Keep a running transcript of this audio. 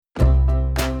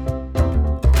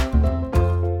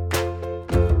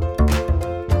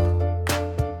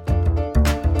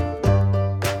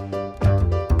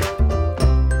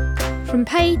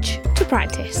page to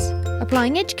practice,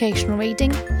 applying educational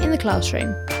reading in the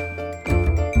classroom.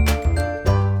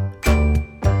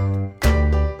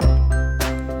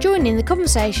 Join in the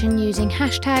conversation using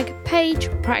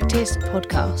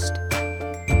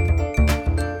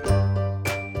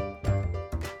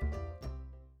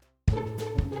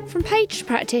 #PagePracticePodcast. From Page to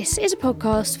Practice is a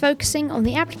podcast focusing on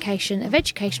the application of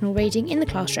educational reading in the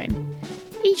classroom.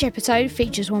 Each episode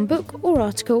features one book or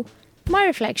article, my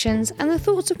reflections and the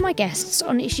thoughts of my guests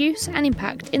on its use and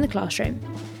impact in the classroom.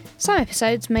 Some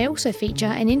episodes may also feature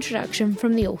an introduction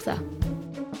from the author.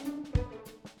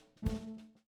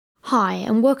 Hi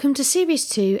and welcome to Series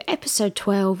 2, Episode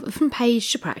 12 From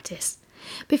Page to Practice.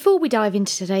 Before we dive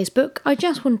into today's book, I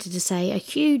just wanted to say a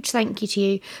huge thank you to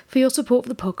you for your support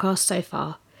of the podcast so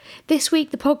far. This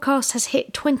week the podcast has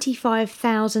hit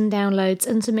 25,000 downloads,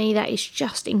 and to me that is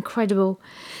just incredible.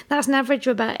 That's an average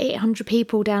of about 800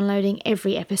 people downloading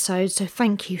every episode, so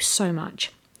thank you so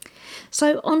much.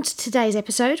 So on to today's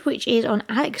episode, which is on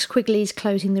Alex Quigley's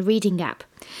Closing the Reading Gap.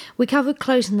 We covered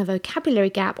closing the vocabulary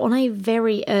gap on a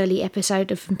very early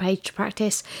episode of From Page to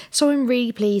Practice, so I'm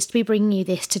really pleased to be bringing you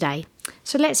this today.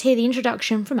 So let's hear the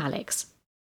introduction from Alex.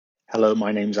 Hello,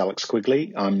 my name's Alex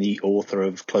Quigley. I'm the author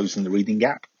of Closing the Reading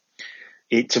Gap.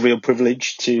 It's a real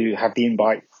privilege to have the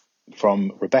invite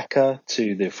from Rebecca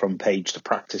to the From Page to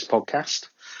Practice podcast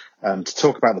to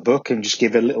talk about the book and just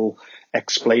give a little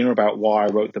explainer about why I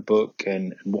wrote the book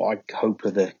and what I hope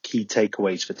are the key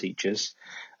takeaways for teachers.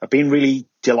 I've been really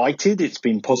delighted. It's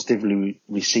been positively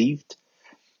received.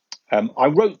 I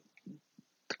wrote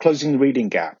Closing the Reading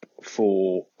Gap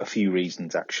for a few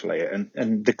reasons, actually,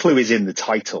 and the clue is in the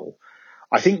title.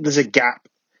 I think there's a gap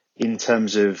in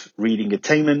terms of reading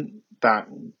attainment that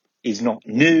is not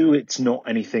new. It's not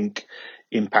anything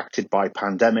impacted by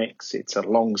pandemics. It's a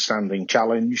long-standing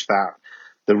challenge that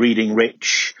the reading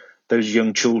rich, those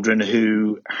young children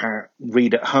who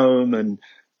read at home and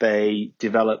they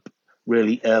develop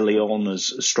really early on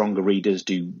as stronger readers,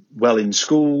 do well in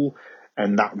school.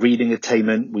 And that reading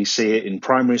attainment, we see it in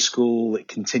primary school. It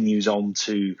continues on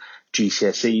to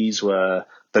GCSEs, where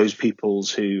those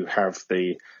pupils who have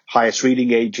the highest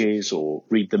reading ages or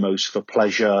read the most for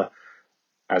pleasure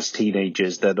as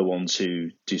teenagers, they're the ones who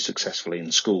do successfully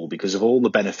in school because of all the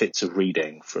benefits of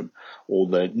reading, from all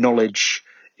the knowledge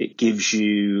it gives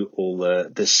you, all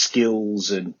the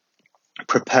skills and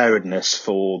preparedness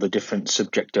for the different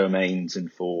subject domains and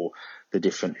for the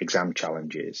different exam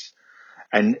challenges.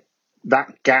 And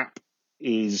that gap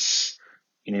is,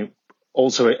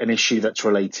 also an issue that's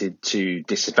related to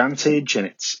disadvantage, and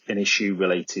it's an issue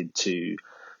related to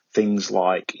things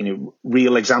like,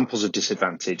 real examples of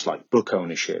disadvantage like book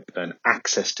ownership and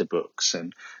access to books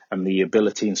and the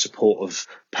ability and support of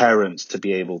parents to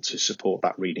be able to support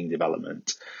that reading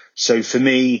development. So for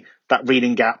me, that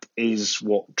reading gap is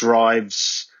what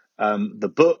drives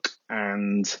the book,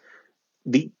 and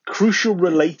the crucial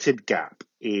related gap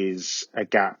is a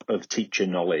gap of teacher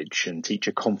knowledge and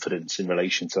teacher confidence in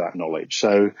relation to that knowledge.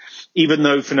 So even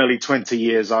though for nearly 20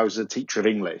 years I was a teacher of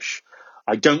English,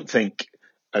 I don't think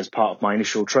as part of my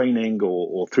initial training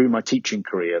or through my teaching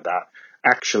career that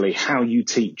actually how you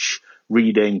teach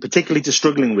reading, particularly to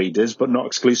struggling readers, but not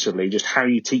exclusively, just how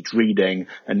you teach reading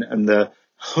and the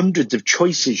hundreds of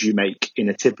choices you make in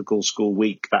a typical school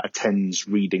week that attends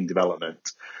reading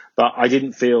development. But I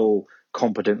didn't feel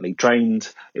competently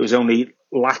trained. It was only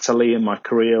latterly in my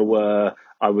career where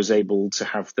I was able to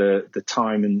have the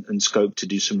time and scope to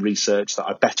do some research that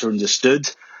I better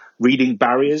understood reading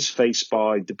barriers faced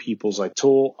by the pupils I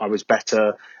taught. I was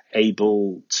better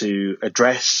able to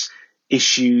address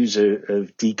issues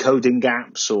of decoding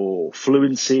gaps or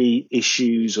fluency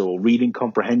issues or reading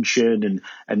comprehension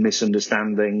and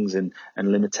misunderstandings and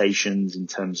limitations in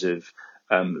terms of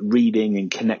reading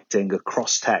and connecting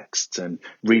across texts and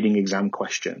reading exam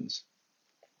questions.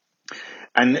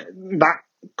 And that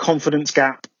confidence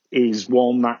gap is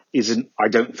one that isn't, I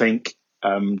don't think,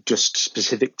 just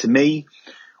specific to me.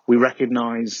 We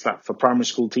recognise that for primary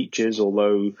school teachers,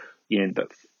 although that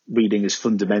reading is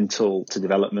fundamental to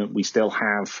development, we still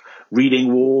have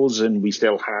reading wars and we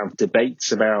still have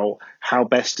debates about how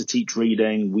best to teach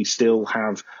reading. We still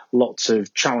have lots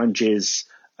of challenges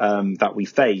that we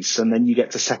face. And then you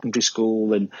get to secondary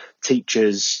school and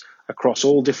teachers across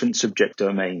all different subject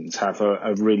domains have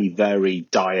a really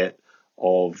varied diet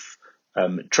of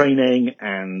training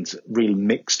and really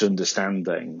mixed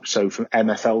understanding. So from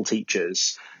MFL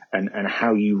teachers and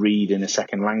how you read in a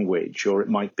second language, or it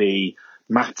might be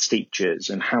maths teachers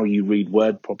and how you read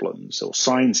word problems, or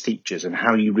science teachers and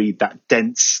how you read that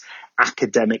dense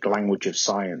academic language of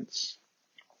science.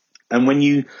 And when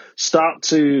you start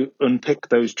to unpick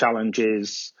those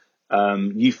challenges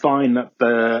You find that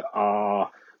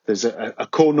there's a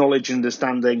core knowledge and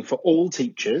understanding for all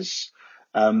teachers.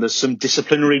 There's some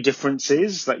disciplinary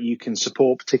differences that you can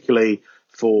support, particularly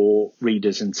for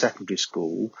readers in secondary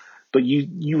school. But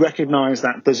you recognise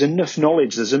that there's enough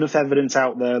knowledge, there's enough evidence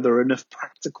out there are enough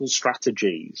practical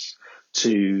strategies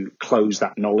to close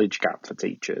that knowledge gap for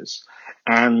teachers.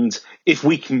 And if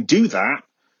we can do that,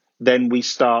 then we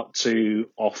start to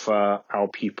offer our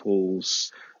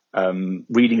pupils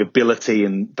reading ability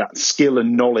and that skill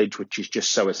and knowledge, which is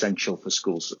just so essential for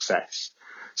school success.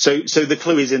 So the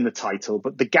clue is in the title,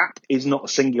 but the gap is not a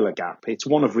singular gap. It's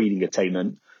one of reading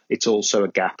attainment. It's also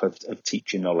a gap of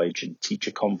teacher knowledge and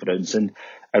teacher confidence, and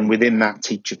within that,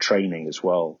 teacher training as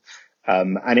well.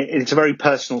 And it's a very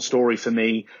personal story for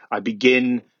me. I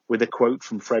begin with a quote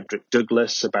from Frederick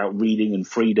Douglass about reading and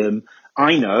freedom.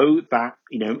 I know that,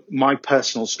 my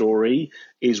personal story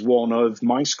is one of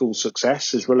my school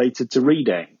success is related to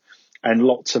reading. And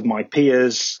lots of my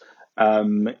peers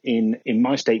in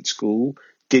my state school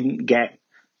didn't get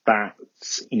that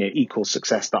equal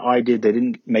success that I did. They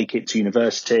didn't make it to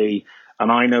university.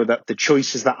 And I know that the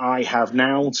choices that I have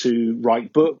now to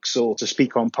write books or to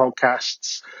speak on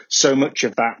podcasts, so much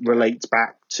of that relates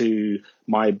back to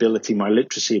my ability, my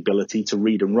literacy ability to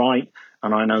read and write.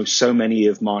 And I know so many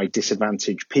of my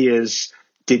disadvantaged peers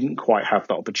didn't quite have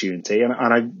that opportunity. And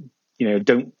I,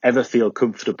 don't ever feel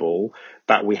comfortable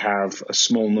that we have a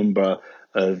small number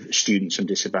of students from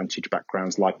disadvantaged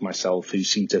backgrounds like myself who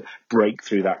seem to break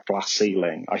through that glass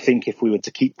ceiling. I think if we were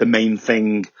to keep the main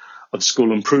thing of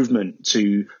school improvement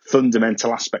to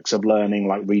fundamental aspects of learning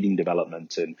like reading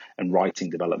development and writing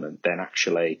development, then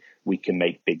actually we can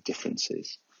make big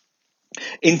differences.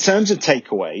 In terms of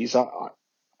takeaways,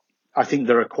 I think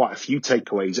there are quite a few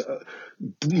takeaways.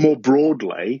 More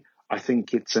broadly, I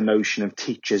think it's a notion of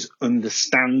teachers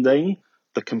understanding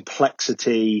the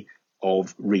complexity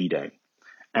of reading.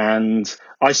 And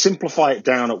I simplify it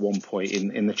down at one point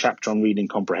in the chapter on reading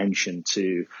comprehension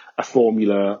to a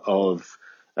formula of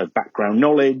background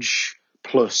knowledge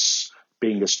plus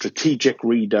being a strategic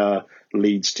reader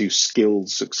leads to skilled,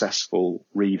 successful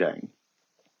reading.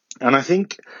 And I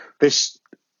think this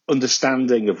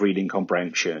understanding of reading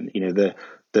comprehension,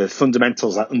 the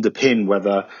fundamentals that underpin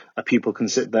whether a pupil can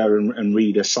sit there and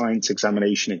read a science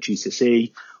examination at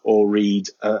GCSE or read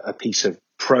a piece of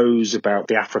prose about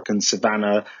the African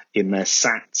savannah in their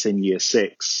SATs in year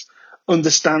 6.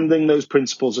 Understanding those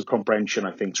principles of comprehension,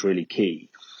 I think, is really key.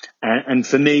 And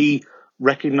for me,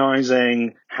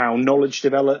 recognizing how knowledge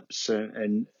develops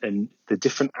and the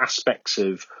different aspects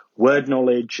of word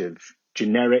knowledge, of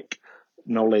generic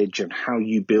knowledge, and how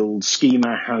you build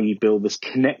schema, how you build this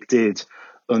connected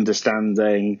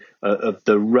understanding of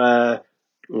the rare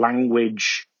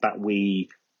language that we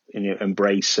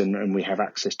embrace and we have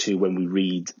access to when we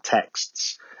read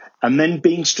texts, and then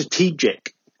being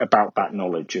strategic about that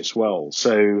knowledge as well.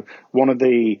 So one of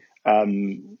the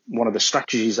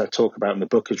strategies I talk about in the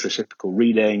book is reciprocal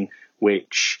reading,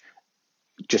 which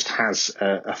just has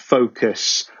a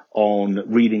focus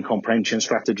on reading comprehension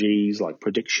strategies like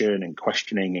prediction and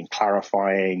questioning and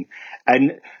clarifying,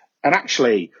 and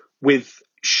actually with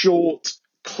short,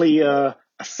 clear,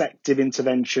 effective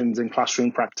interventions and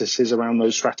classroom practices around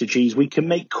those strategies, we can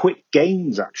make quick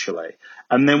gains actually.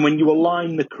 And then when you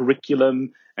align the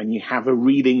curriculum and you have a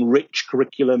reading rich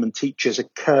curriculum and teachers are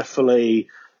carefully,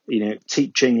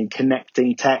 teaching and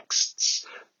connecting texts,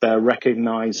 they're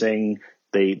recognizing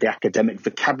the academic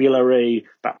vocabulary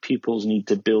that pupils need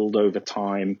to build over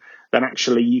time, then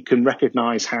actually you can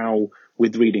recognize how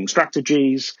with reading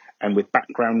strategies and with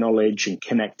background knowledge and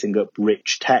connecting up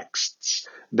rich texts,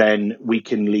 then we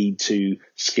can lead to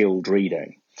skilled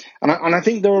reading. And I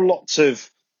think there are lots of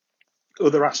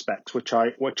other aspects which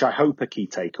I hope are key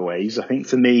takeaways. I think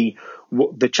for me,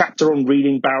 the chapter on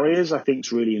reading barriers, I think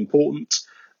is really important.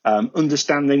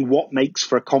 Understanding what makes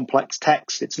for a complex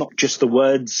text. It's not just the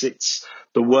words, it's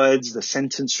the words, the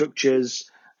sentence structures.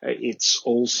 It's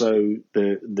also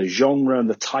the genre and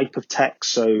the type of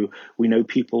text. So we know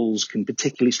pupils can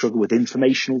particularly struggle with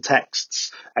informational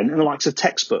texts and the likes of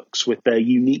textbooks with their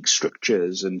unique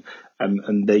structures and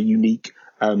their unique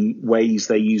ways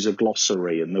they use a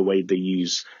glossary and the way they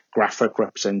use graphic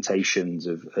representations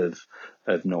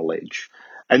of knowledge.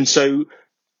 And so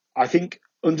I think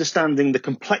understanding the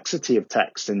complexity of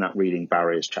text in that reading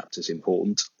barriers chapter is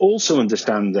important. Also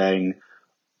understanding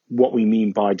what we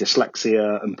mean by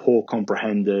dyslexia and poor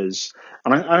comprehenders.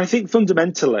 And I think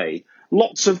fundamentally,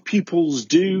 lots of pupils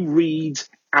do read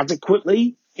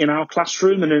adequately in our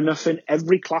classroom and enough in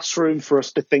every classroom for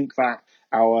us to think that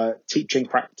our teaching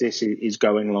practice is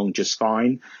going along just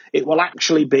fine. It will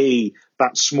actually be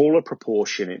that smaller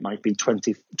proportion. It might be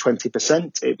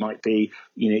 20%. It might be,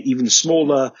 even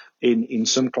smaller in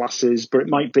some classes, but it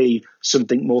might be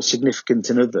something more significant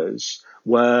in others,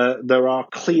 where there are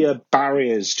clear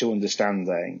barriers to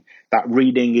understanding, that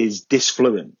reading is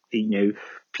disfluent.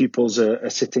 Pupils are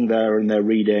sitting there and they're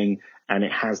reading, and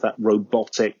it has that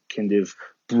robotic kind of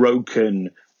broken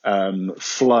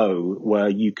flow where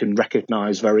you can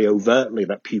recognize very overtly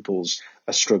that pupils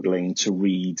are struggling to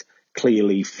read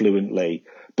clearly, fluently.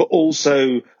 But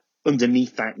also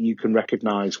underneath that, you can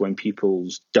recognize when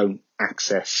pupils don't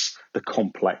access the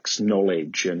complex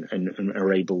knowledge and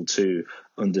are able to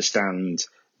understand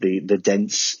the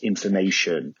dense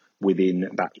information within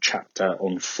that chapter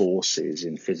on forces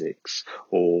in physics,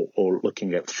 or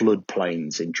looking at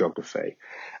floodplains in geography.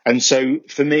 And so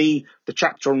for me, the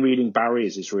chapter on reading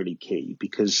barriers is really key,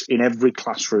 because in every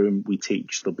classroom we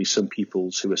teach, there'll be some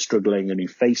pupils who are struggling and who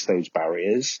face those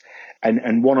barriers.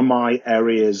 And one of my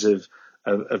areas of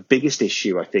biggest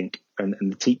issue, I think,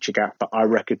 and the teacher gap that I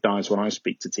recognise when I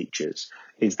speak to teachers,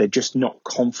 is they're just not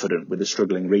confident with a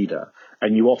struggling reader.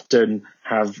 And you often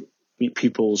have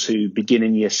pupils who begin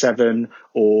in year 7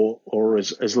 or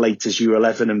as late as year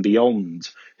 11 and beyond,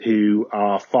 who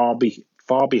are far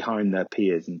behind their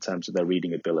peers in terms of their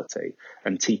reading ability,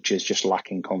 and teachers just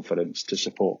lacking confidence to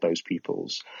support those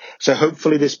pupils. So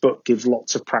hopefully this book gives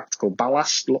lots of practical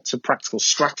ballast, lots of practical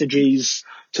strategies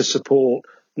to support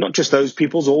not just those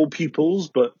pupils, all pupils,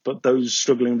 but those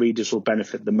struggling readers will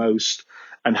benefit the most.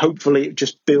 And hopefully it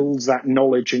just builds that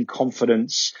knowledge and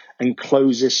confidence and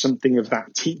closes something of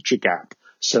that teacher gap,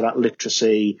 so that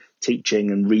literacy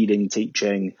teaching and reading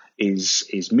teaching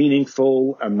is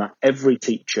meaningful, and that every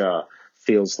teacher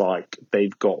feels like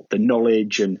they've got the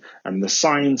knowledge and the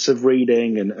science of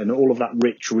reading and all of that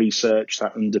rich research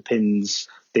that underpins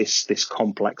this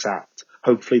complex act.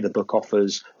 Hopefully the book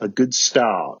offers a good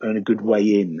start and a good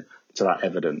way in to that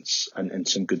evidence and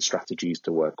some good strategies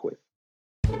to work with.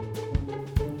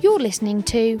 You're listening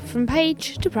to From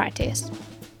Page to Practice.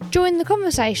 Join the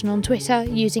conversation on Twitter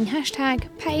using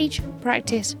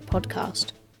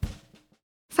 #PagePracticePodcast.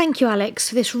 Thank you, Alex,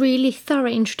 for this really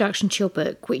thorough introduction to your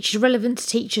book, which is relevant to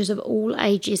teachers of all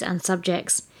ages and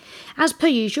subjects. As per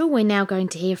usual, we're now going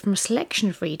to hear from a selection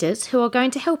of readers who are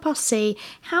going to help us see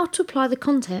how to apply the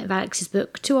content of Alex's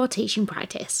book to our teaching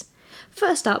practice.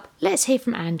 First up, let's hear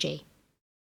from Angie.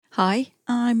 Hi,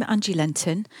 I'm Angie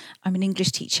Lenton. I'm an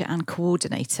English teacher and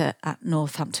coordinator at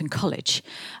Northampton College.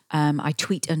 I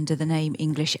tweet under the name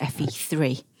English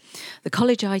FE3. The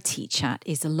college I teach at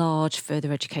is a large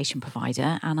further education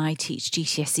provider, and I teach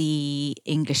GCSE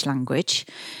English language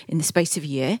in the space of a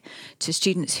year to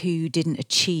students who didn't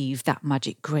achieve that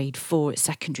magic grade 4 at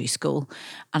secondary school.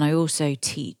 And I also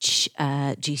teach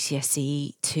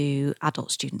GCSE to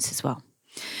adult students as well.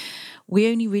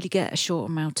 We only really get a short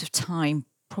amount of time,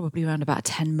 probably around about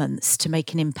 10 months, to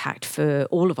make an impact for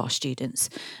all of our students.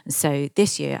 And so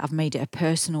this year I've made it a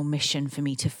personal mission for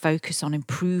me to focus on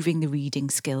improving the reading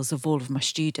skills of all of my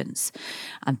students.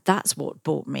 And that's what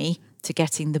brought me to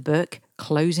getting the book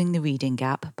Closing the Reading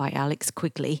Gap by Alex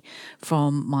Quigley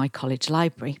from my college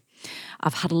library.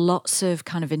 I've had lots of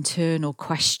kind of internal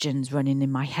questions running in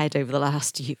my head over the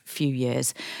last few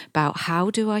years about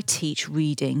how do I teach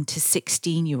reading to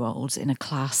 16-year-olds in a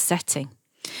class setting.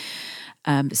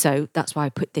 So that's why I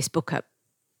put this book up.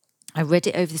 I read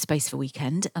it over the space of a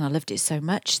weekend and I loved it so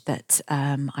much that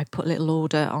I put a little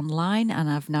order online, and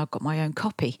I've now got my own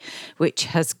copy, which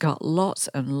has got lots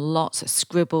and lots of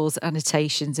scribbles,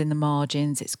 annotations in the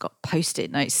margins. It's got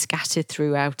post-it notes scattered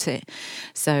throughout it.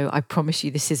 So I promise you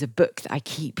this is a book that I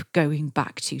keep going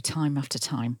back to time after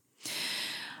time.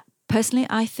 Personally,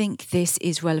 I think this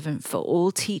is relevant for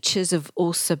all teachers of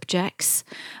all subjects.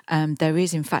 There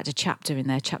is, in fact, a chapter in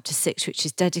there, chapter 6, which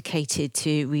is dedicated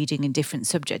to reading in different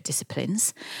subject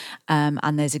disciplines.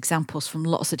 And there's examples from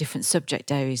lots of different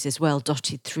subject areas as well,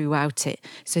 dotted throughout it.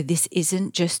 So this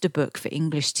isn't just a book for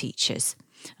English teachers.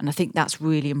 And I think that's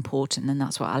really important, and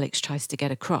that's what Alex tries to get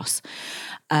across.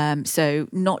 So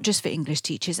not just for English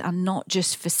teachers and not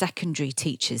just for secondary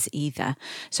teachers either.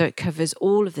 So it covers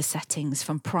all of the settings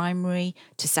from primary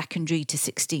to secondary to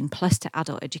 16 plus to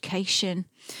adult education.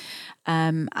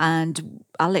 And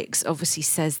Alex obviously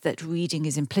says that reading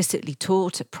is implicitly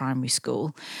taught at primary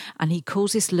school, and he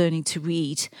calls this learning to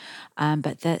read,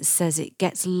 but that says it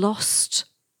gets lost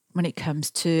when it comes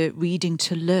to reading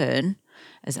to learn,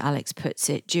 as Alex puts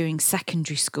it, during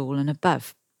secondary school and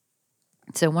above.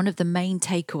 So one of the main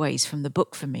takeaways from the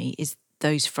book for me is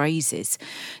those phrases.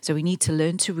 So we need to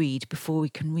learn to read before we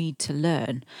can read to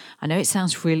learn. I know it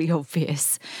sounds really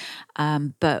obvious,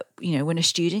 but when a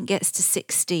student gets to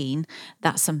 16,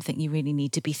 that's something you really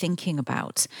need to be thinking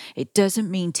about. It doesn't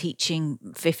mean teaching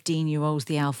 15-year-olds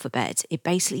the alphabet. It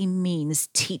basically means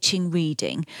teaching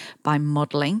reading by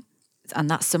modelling. And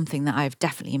that's something that I've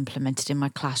definitely implemented in my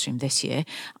classroom this year.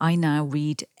 I now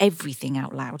read everything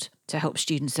out loud to help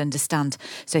students understand.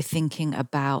 So thinking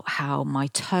about how my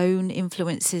tone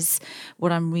influences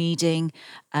what I'm reading,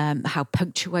 how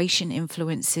punctuation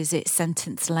influences it,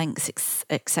 sentence lengths,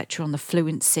 etc., on the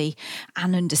fluency,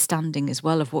 and understanding as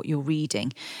well of what you're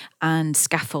reading, and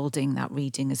scaffolding that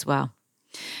reading as well.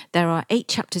 There are 8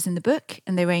 chapters in the book,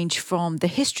 and they range from the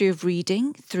history of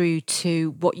reading through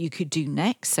to what you could do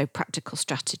next, so practical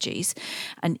strategies.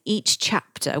 And each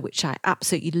chapter, which I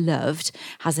absolutely loved,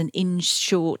 has an in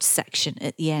short section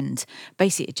at the end.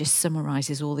 Basically, it just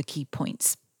summarises all the key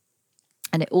points.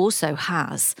 And it also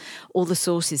has all the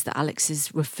sources that Alex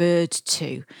has referred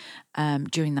to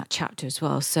during that chapter as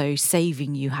well. So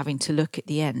saving you having to look at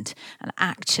the end. And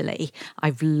actually,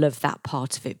 I've loved that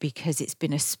part of it because it's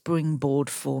been a springboard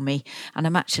for me. And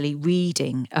I'm actually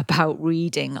reading about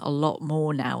reading a lot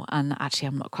more now. And actually,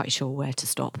 I'm not quite sure where to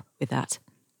stop with that.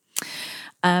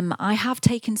 I have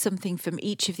taken something from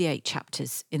each of the 8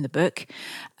 chapters in the book,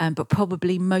 but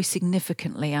probably most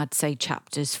significantly, I'd say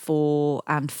chapters 4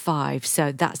 and 5.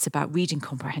 So that's about reading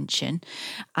comprehension,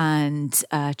 and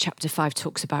chapter 5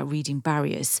 talks about reading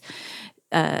barriers.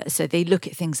 So they look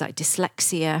at things like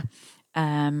dyslexia,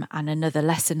 and another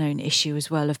lesser known issue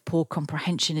as well of poor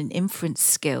comprehension and inference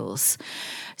skills.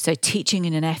 So teaching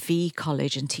in an FE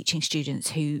college and teaching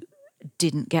students who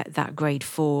didn't get that grade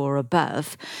 4 or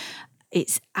above,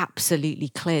 it's absolutely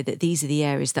clear that these are the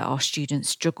areas that our students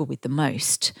struggle with the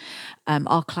most.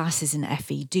 Our classes in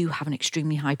FE do have an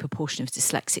extremely high proportion of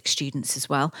dyslexic students as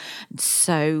well.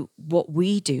 So what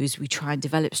we do is we try and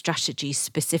develop strategies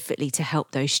specifically to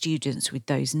help those students with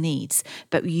those needs,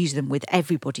 but we use them with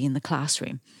everybody in the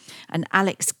classroom. And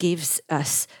Alex gives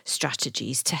us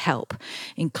strategies to help,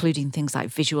 including things like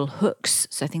visual hooks,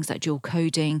 so things like dual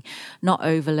coding, not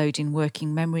overloading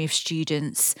working memory of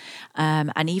students,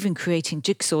 and even creating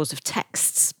jigsaws of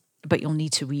texts, but you'll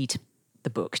need to read the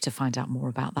book to find out more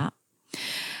about that.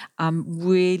 I'm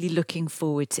really looking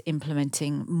forward to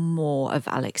implementing more of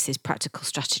Alex's practical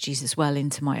strategies as well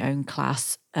into my own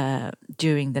class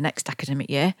during the next academic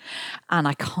year. And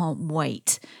I can't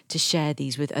wait to share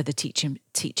these with other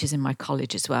teachers in my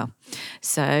college as well.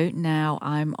 So now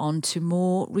I'm on to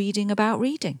more reading about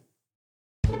reading.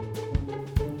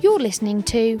 You're listening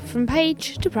to From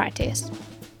Page to Practice.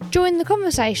 Join the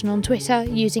conversation on Twitter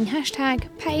using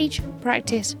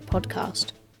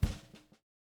 #PagePracticePodcast.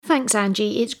 Thanks,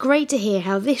 Angie. It's great to hear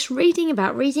how this reading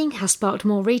about reading has sparked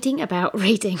more reading about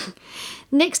reading.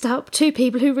 Next up, 2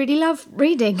 people who really love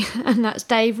reading, and that's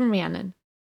Dave and Rhiannon.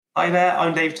 Hi there,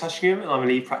 I'm Dave Tushingham, and I'm a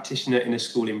lead practitioner in a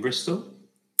school in Bristol.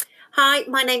 Hi,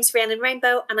 my name's Rhiannon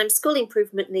Rainbow, and I'm School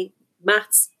Improvement Lead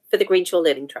Maths for the Greenshaw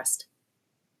Learning Trust.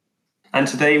 And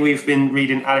today we've been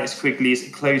reading Alex Quigley's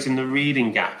Closing the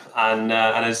Reading Gap. And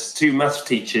as 2 maths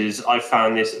teachers, I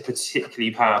found this a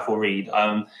particularly powerful read.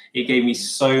 It gave me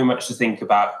so much to think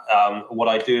about what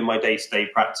I do in my day-to-day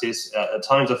practice. At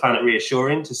times I found it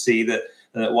reassuring to see that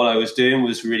what I was doing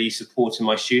was really supporting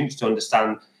my students to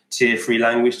understand Tier 3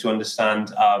 language, to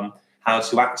understand how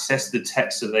to access the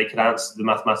text so they could answer the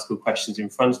mathematical questions in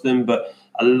front of them. But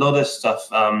a lot of stuff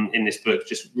in this book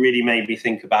just really made me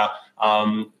think about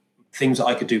things that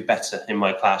I could do better in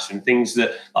my classroom, things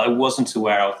that I wasn't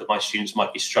aware of that my students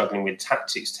might be struggling with,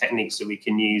 tactics, techniques that we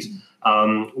can use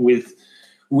with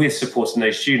supporting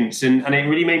those students. And it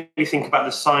really made me think about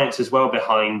the science as well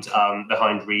behind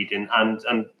reading.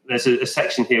 And there's a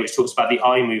section here which talks about the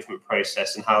eye movement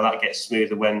process and how that gets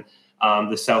smoother when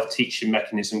the self-teaching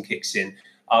mechanism kicks in.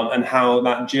 And how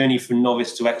that journey from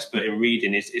novice to expert in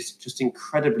reading is just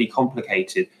incredibly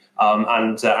complicated.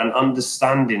 And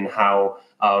understanding how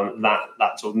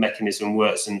that sort of mechanism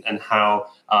works and how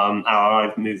our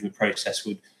eye movement process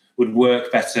would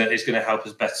work better is going to help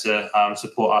us better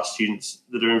support our students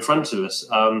that are in front of us.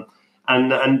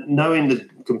 And knowing the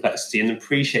complexity and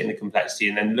appreciating the complexity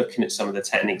and then looking at some of the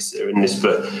techniques that are in this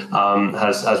book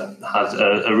has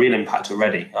a real impact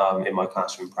already in my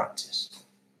classroom practice.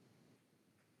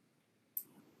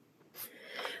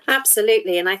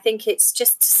 Absolutely. And I think it's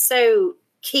just so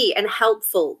key and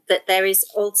helpful that there is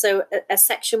also a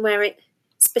section where it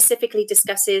specifically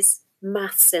discusses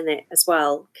maths in it as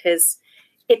well, because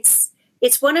it's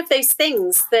one of those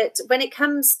things that when it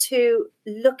comes to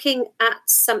looking at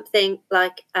something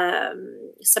like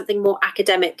something more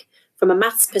academic from a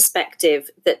maths perspective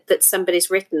that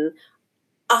somebody's written,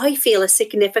 I feel a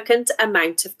significant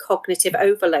amount of cognitive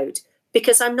overload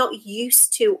because I'm not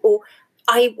used to, or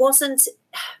I wasn't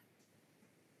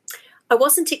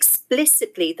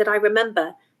explicitly, that I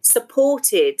remember,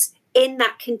 supported in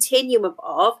that continuum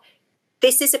of,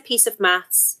 this is a piece of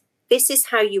maths, this is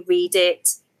how you read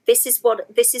it, this is what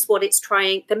it's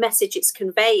trying, the message it's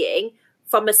conveying,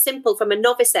 from a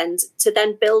novice end to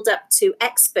then build up to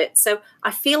expert. So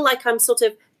I feel like I'm sort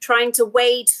of trying to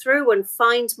wade through and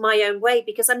find my own way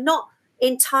because I'm not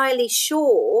entirely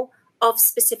sure of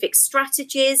specific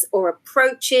strategies or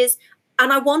approaches.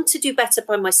 And I want to do better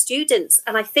by my students.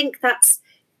 And I think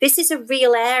this is a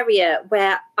real area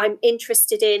where I'm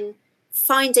interested in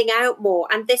finding out more.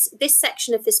 And this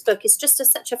section of this book is just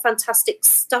such a fantastic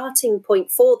starting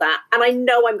point for that. And I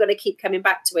know I'm going to keep coming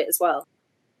back to it as well.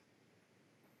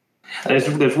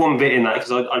 There's one bit in that,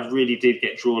 because I really did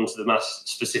get drawn to the maths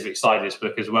specific side of this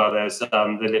book as well. There's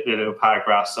the little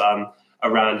paragraphs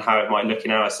around how it might look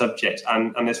in our subject.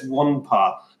 And there's one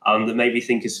part that made me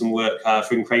think of some work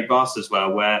from Craig Barth as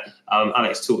well, where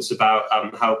Alex talks about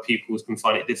how pupils can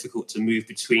find it difficult to move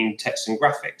between text and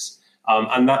graphics.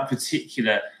 And that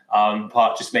particular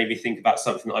part just made me think about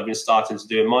something that I've been starting to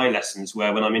do in my lessons,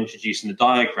 where when I'm introducing the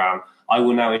diagram, I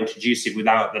will now introduce it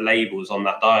without the labels on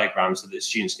that diagram so that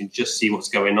students can just see what's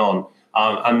going on.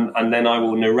 And then I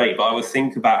will narrate, but I will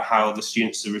think about how the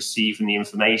students are receiving the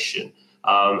information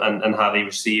and how they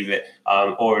receive it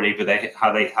orally, but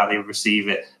how they receive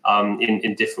it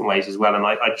in different ways as well. And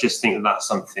I just think that's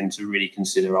something to really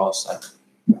consider also.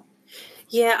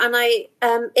 Yeah, and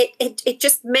it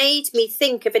just made me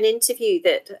think of an interview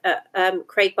that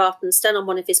Craig Barton's done on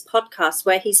one of his podcasts,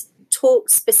 where he's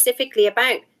talked specifically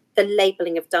about the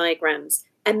labelling of diagrams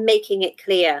and making it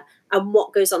clear and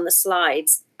what goes on the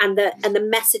slides and the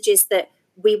messages that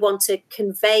we want to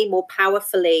convey more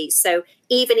powerfully. So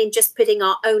even in just putting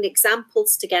our own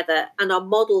examples together and our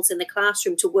models in the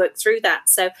classroom to work through that.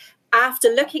 So after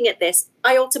looking at this,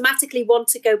 I automatically want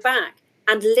to go back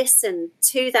and listen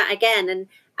to that again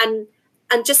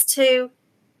and just to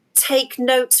take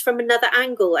notes from another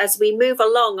angle as we move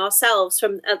along ourselves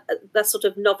from the sort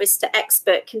of novice to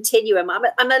expert continuum.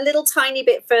 I'm a little tiny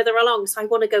bit further along, so I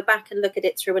want to go back and look at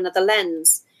it through another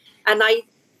lens. And I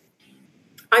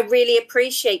really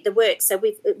appreciate the work. So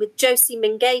with Josie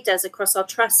Mingay does across our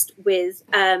trust with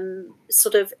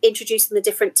sort of introducing the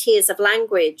different tiers of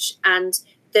language and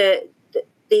the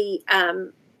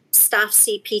staff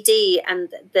CPD and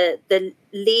the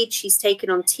lead she's taken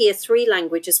on tier 3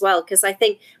 language as well. Because I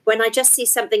think when I just see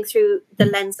something through the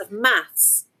lens of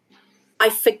maths, I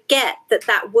forget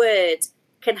that word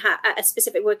can have a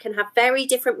specific word can have very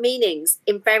different meanings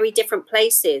in very different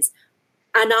places.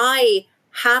 And I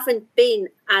haven't been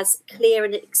as clear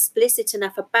and explicit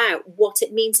enough about what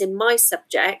it means in my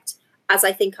subject as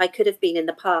I think I could have been in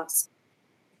the past.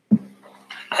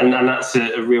 And that's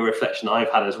a real reflection I've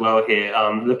had as well here,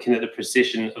 looking at the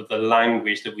precision of the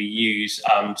language that we use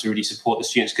to really support the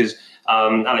students. Because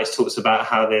Alex talks about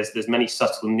how there's many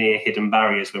subtle, near hidden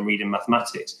barriers when reading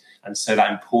mathematics. And so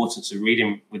that importance of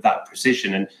reading with that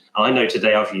precision. And I know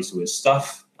today I've used the word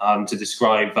stuff to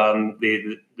describe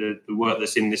the work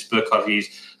that's in this book. I've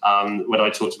used when I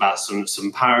talked about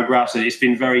some paragraphs. And it's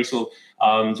been very sort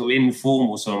of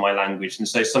informal, some of my language. And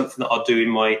so something that I'll do in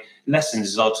my lessons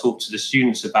is I'll talk to the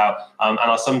students about, and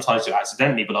I'll sometimes do it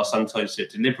accidentally, but I'll sometimes do it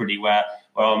deliberately, where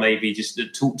I'll maybe just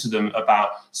talk to them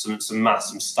about some maths,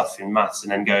 some stuff in maths,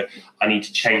 and then go, I need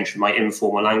to change from my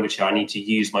informal language here. I need to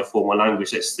use my formal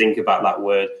language. Let's think about that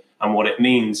word and what it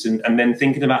means. And then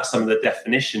thinking about some of the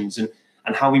definitions and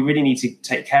how we really need to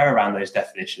take care around those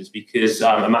definitions, because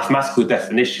a mathematical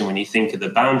definition, when you think of the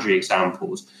boundary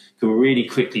examples, can really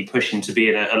quickly push into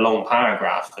being a long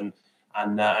paragraph. And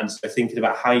so thinking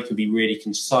about how you can be really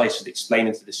concise with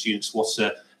explaining to the students what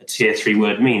a tier 3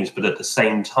 word means, but at the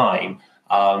same time,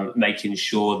 making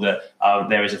sure that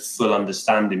there is a full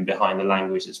understanding behind the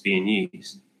language that's being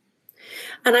used.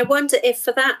 And I wonder if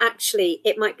for that, actually,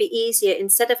 it might be easier,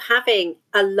 instead of having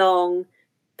a long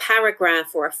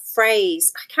paragraph or a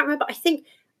phrase. I can't remember. I think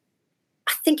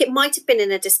it might have been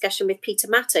in a discussion with Peter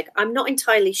Mattock. I'm not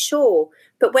entirely sure,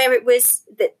 but where it was,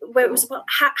 well,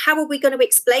 how are we going to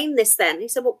explain this then? He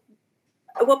said, well,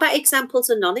 what about examples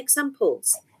and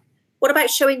non-examples? What about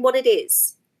showing what it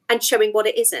is and showing what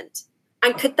it isn't?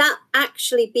 And could that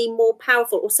actually be more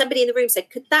powerful? Or somebody in the room said,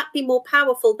 could that be more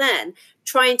powerful than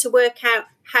trying to work out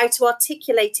how to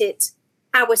articulate it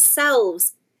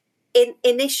ourselves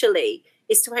initially,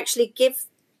 is to actually give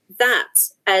that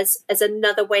as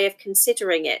another way of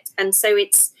considering it. And so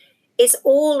it's is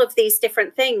all of these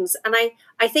different things. And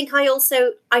I think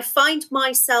I find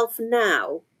myself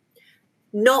now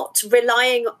not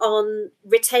relying on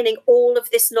retaining all of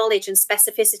this knowledge and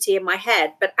specificity in my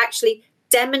head, but actually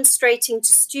demonstrating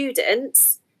to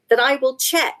students that I will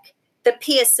check the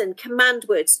Pearson command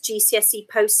words GCSE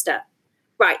poster.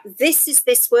 Right, this is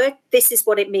this word, this is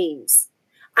what it means.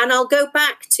 And I'll go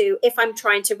back to, if I'm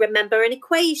trying to remember an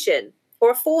equation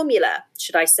or a formula,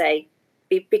 should I say,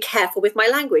 be careful with my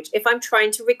language. If I'm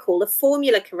trying to recall a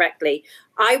formula correctly,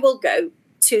 I will go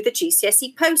to the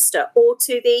GCSE poster or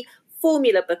to the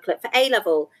formula booklet for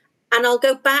A-level, and I'll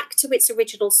go back to its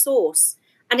original source.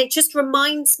 And it just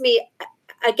reminds me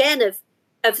again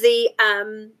of the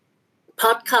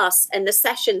podcasts and the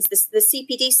sessions, the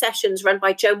CPD sessions run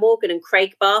by Joe Morgan and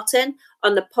Craig Barton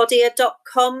on the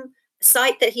podia.com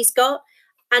site that he's got.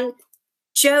 And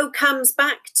Joe comes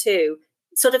back to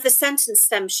sort of the sentence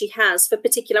stems she has for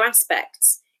particular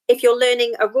aspects. If you're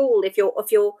learning a rule, if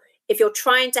you're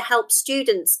trying to help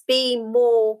students be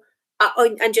more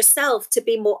and yourself to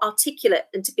be more articulate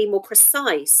and to be more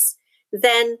precise,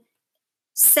 then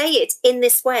say it in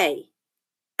this way,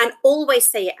 and always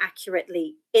say it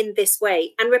accurately in this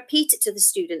way, and repeat it to the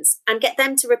students and get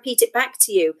them to repeat it back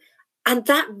to you. And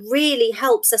that really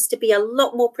helps us to be a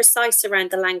lot more precise around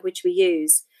the language we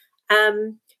use.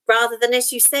 Rather than,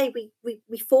 as you say,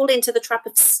 we fall into the trap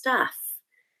of stuff.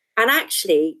 And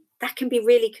actually, that can be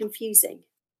really confusing.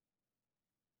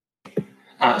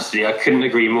 Absolutely, I couldn't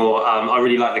agree more. I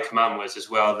really like the command words as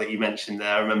well that you mentioned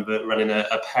there. I remember running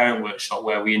a parent workshop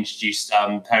where we introduced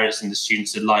parents and the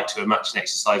students alike to a matching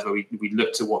exercise where we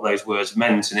looked at what those words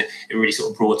meant, and it really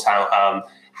sort of brought out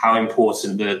how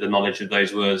important the knowledge of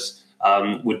those words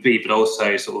would be, but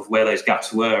also sort of where those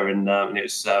gaps were, and it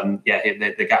was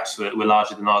the gaps were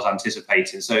larger than I was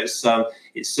anticipating. So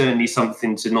it's certainly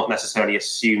something to not necessarily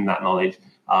assume that knowledge.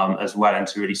 As well, and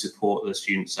to really support the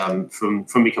students from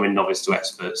becoming novice to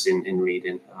experts in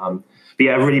reading. But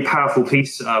yeah, a really powerful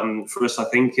piece for us, I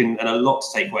think, and a lot to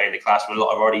take away in the classroom. A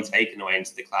lot I've already taken away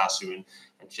into the classroom,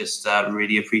 and just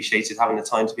really appreciated having the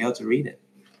time to be able to read it.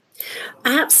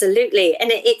 Absolutely.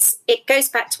 And it goes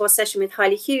back to our session with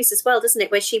Hayley Hughes as well, doesn't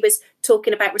it, where she was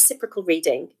talking about reciprocal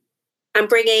reading and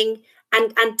bringing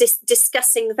and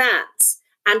discussing that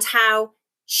and how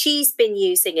she's been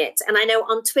using it. And I know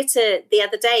on Twitter the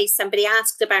other day, somebody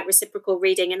asked about reciprocal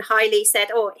reading, and Hayley said,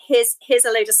 oh, here's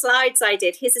a load of slides I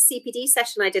did. Here's a CPD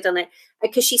session I did on it,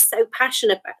 because she's so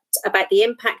passionate about the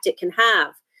impact it can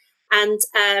have. And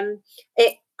I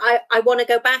want to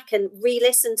go back and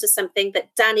re-listen to something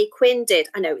that Danny Quinn did.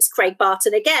 I know it's Craig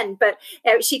Barton again, but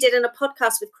she did in a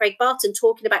podcast with Craig Barton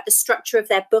talking about the structure of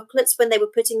their booklets when they were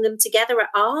putting them together at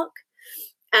ARC,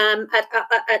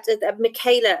 at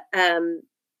Michaela,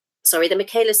 the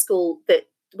Michaela School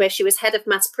where she was head of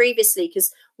maths previously,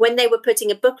 because when they were putting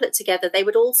a booklet together, they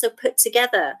would also put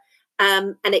together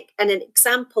an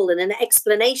example and an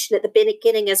explanation at the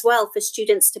beginning as well for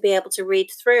students to be able to read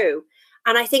through.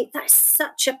 And I think that's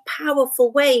such a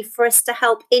powerful way for us to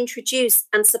help introduce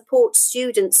and support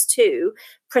students to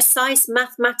precise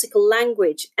mathematical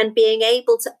language and being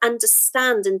able to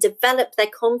understand and develop their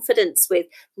confidence with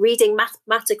reading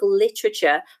mathematical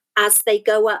literature as they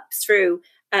go up through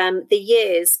the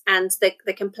years and the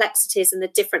complexities and the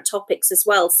different topics as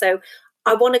well. So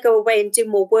I want to go away and do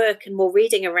more work and more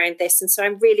reading around this. And so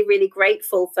I'm really, really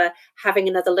grateful for having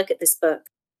another look at this book.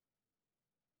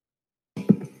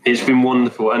 It's been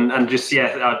wonderful. And just,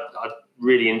 I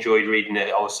really enjoyed reading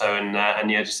it also. And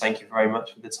just thank you very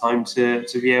much for the time to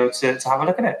be able to have a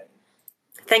look at it.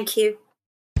 Thank you.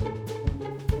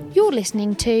 You're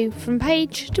listening to From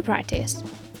Page to Practice.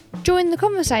 Join the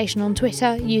conversation on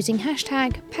Twitter using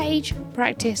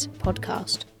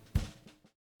 #PagePracticePodcast.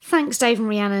 Thanks, Dave and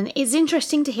Rhiannon. It's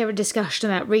interesting to hear a discussion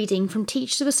about reading from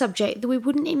teachers of a subject that we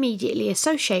wouldn't immediately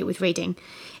associate with reading.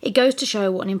 It goes to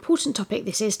show what an important topic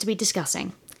this is to be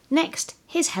discussing. Next,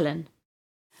 here's Helen.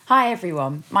 Hi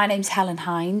everyone, my name's Helen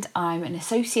Hind. I'm an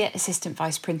Associate Assistant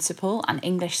Vice Principal and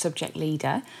English Subject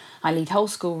Leader. I lead whole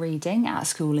school reading at a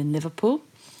school in Liverpool.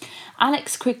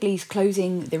 Alex Quigley's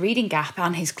Closing the Reading Gap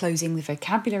and his Closing the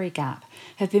Vocabulary Gap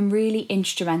have been really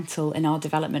instrumental in our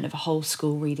development of a whole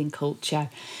school reading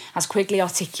culture. As Quigley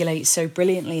articulates so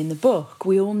brilliantly in the book,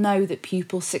 we all know that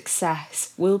pupil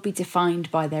success will be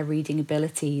defined by their reading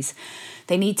abilities.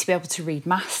 They need to be able to read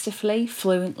masterfully,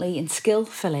 fluently and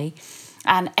skillfully,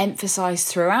 and emphasised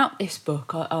throughout this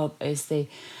book is the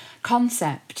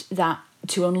concept that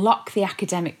to unlock the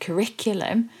academic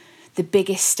curriculum, the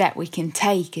biggest step we can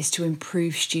take is to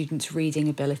improve students' reading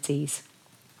abilities.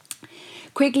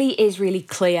 Quigley is really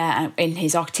clear in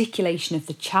his articulation of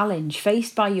the challenge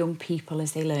faced by young people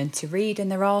as they learn to read,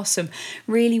 and there are some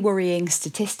really worrying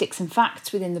statistics and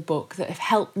facts within the book that have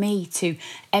helped me to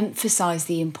emphasise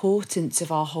the importance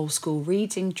of our whole school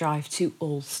reading drive to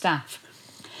all staff.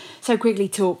 So Quigley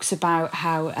talks about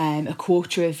how a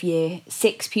quarter of Year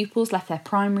 6 pupils left their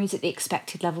primaries at the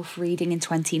expected level for reading in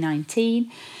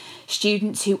 2019.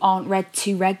 Students who aren't read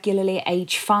to regularly at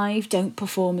age 5 don't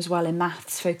perform as well in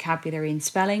maths, vocabulary and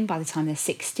spelling by the time they're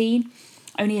 16.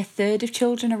 Only a third of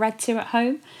children are read to at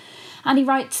home. And he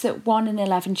writes that 1 in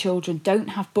 11 children don't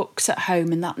have books at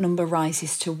home, and that number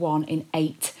rises to 1 in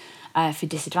 8 for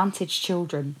disadvantaged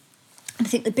children. I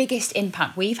think the biggest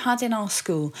impact we've had in our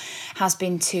school has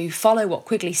been to follow what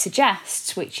Quigley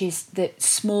suggests, which is that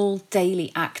small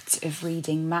daily acts of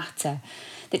reading matter.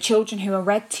 That children who are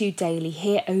read to daily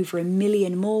hear over 1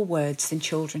 million more words than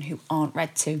children who aren't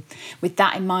read to. With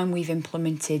that in mind, we've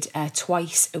implemented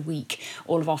twice a week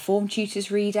all of our form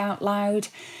tutors read out loud.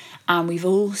 And we've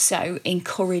also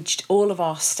encouraged all of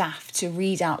our staff to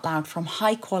read out loud from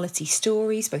high quality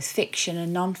stories, both fiction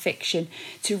and non-fiction,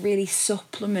 to really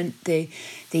supplement their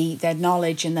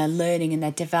knowledge and their learning and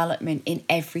their development in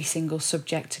every single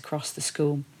subject across the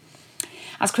school.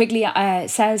 As Quigley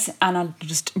says, and I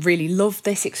just really love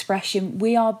this expression,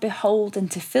 we are beholden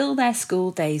to fill their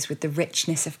school days with the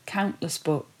richness of countless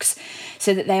books,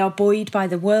 so that they are buoyed by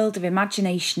the world of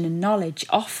imagination and knowledge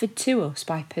offered to us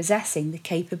by possessing the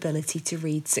capability to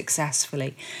read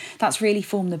successfully. That's really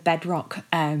formed the bedrock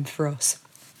for us.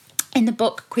 In the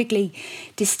book, Quigley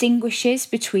distinguishes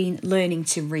between learning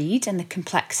to read and the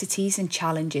complexities and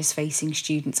challenges facing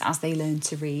students as they learn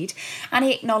to read. And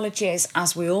he acknowledges,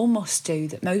 as we all must do,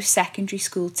 that most secondary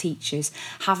school teachers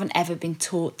haven't ever been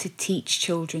taught to teach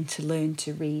children to learn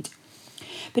to read.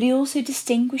 But he also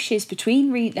distinguishes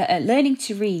between learning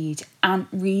to read and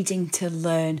reading to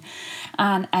learn.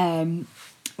 And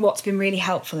what's been really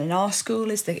helpful in our school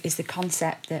is the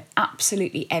concept that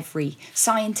absolutely every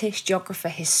scientist, geographer,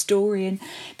 historian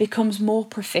becomes more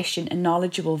proficient and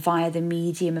knowledgeable via the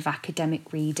medium of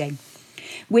academic reading.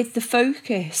 With the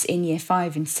focus in Year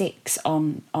 5 and 6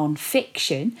 on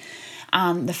fiction,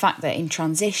 and the fact that in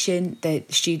transition the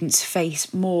students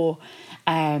face more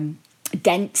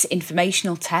dense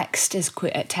informational texts, as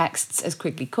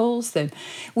Quigley calls them,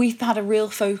 we've had a real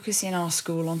focus in our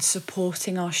school on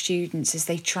supporting our students as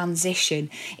they transition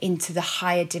into the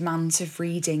higher demands of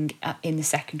reading in the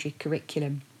secondary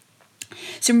curriculum.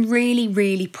 Some really,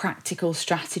 really practical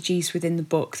strategies within the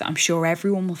book that I'm sure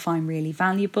everyone will find really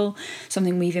valuable.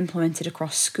 Something we've implemented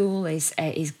across school is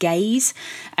GAZE,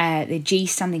 the G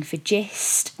standing for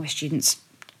GIST, where students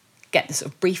get the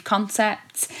sort of brief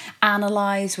concepts,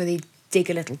 analyse, where they dig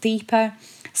a little deeper,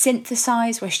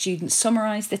 synthesise, where students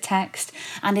summarise the text,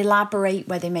 and elaborate,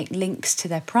 where they make links to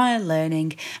their prior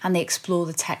learning and they explore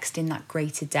the text in that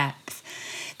greater depth.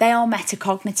 They are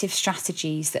metacognitive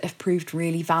strategies that have proved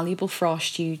really valuable for our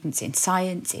students in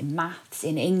science, in maths,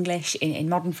 in English, in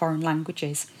modern foreign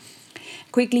languages.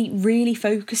 Quigley really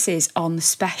focuses on the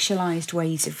specialised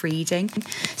ways of reading.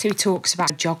 So he talks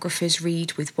about geographers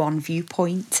read with one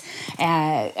viewpoint,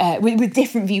 with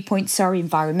different viewpoints,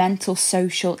 environmental,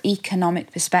 social,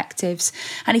 economic perspectives.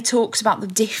 And he talks about the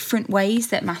different ways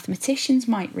that mathematicians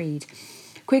might read.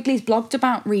 Quigley's blogged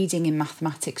about reading in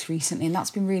mathematics recently, and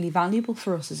that's been really valuable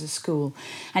for us as a school.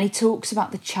 And he talks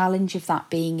about the challenge of that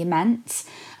being immense.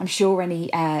 I'm sure any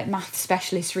math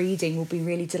specialist reading will be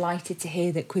really delighted to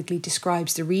hear that Quigley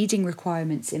describes the reading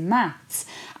requirements in maths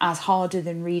as harder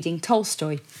than reading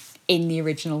Tolstoy in the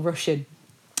original Russian.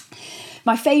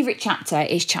 My favourite chapter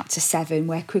is chapter 7,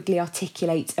 where Quigley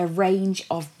articulates a range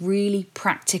of really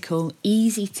practical,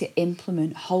 easy to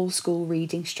implement whole school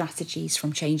reading strategies,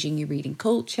 from changing your reading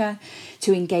culture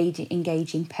to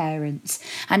engaging parents.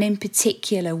 And in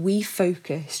particular, we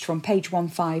focused from page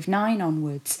 159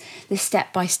 onwards, the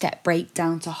step-by-step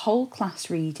breakdown to whole class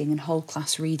reading and whole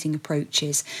class reading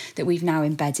approaches that we've now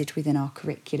embedded within our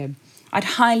curriculum. I'd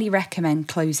highly recommend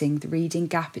Closing the Reading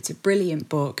Gap. It's a brilliant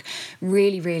book,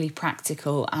 really, really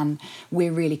practical, and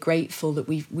we're really grateful that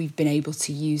we've been able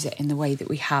to use it in the way that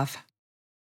we have.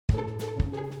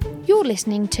 You're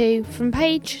listening to From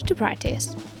Page to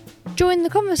Practice. Join the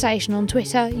conversation on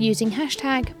Twitter using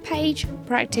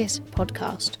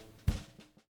 #PagePracticePodcast.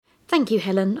 Thank you,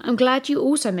 Helen. I'm glad you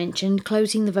also mentioned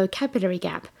Closing the Vocabulary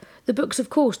Gap. The books, of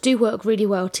course, do work really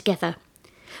well together.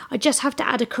 I just have to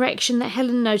add a correction that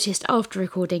Helen noticed after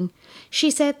recording. She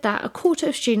said that a quarter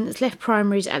of students left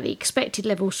primaries at the expected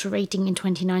levels for reading in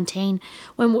 2019,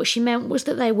 when what she meant was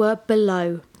that they were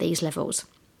below these levels.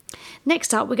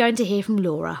 Next up, we're going to hear from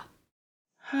Laura.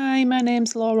 Hi, my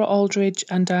name's Laura Aldridge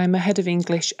and I'm a head of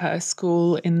English at a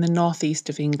school in the northeast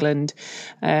of England.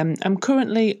 I'm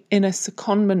currently in a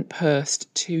secondment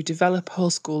post to develop whole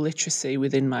school literacy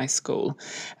within my school,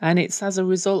 and it's as a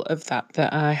result of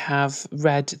that I have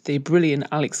read the brilliant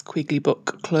Alex Quigley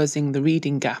book, Closing the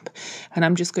Reading Gap, and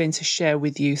I'm just going to share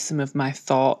with you some of my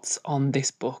thoughts on this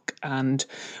book and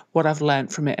what I've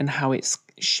learnt from it and how it's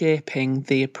shaping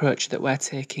the approach that we're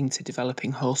taking to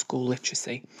developing whole school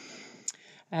literacy.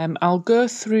 I'll go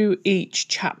through each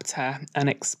chapter and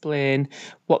explain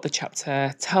what the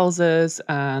chapter tells us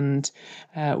and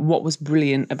what was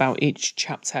brilliant about each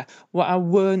chapter. What I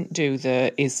won't do though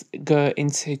is go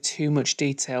into too much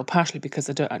detail, partially because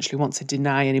I don't actually want to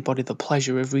deny anybody the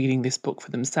pleasure of reading this book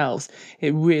for themselves.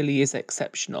 It really is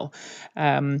exceptional.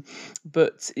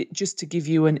 But just to give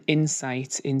you an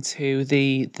insight into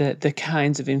the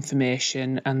kinds of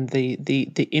information and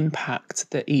the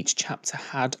impact that each chapter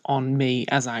had on me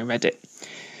as I read it.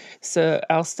 So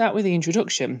I'll start with the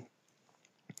introduction.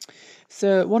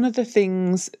 So one of the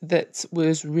things that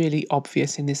was really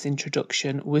obvious in this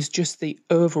introduction was just the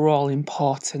overall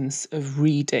importance of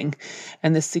reading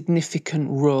and the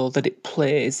significant role that it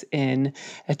plays in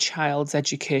a child's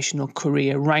educational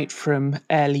career, right from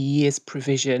early years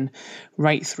provision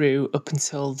right through up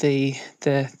until the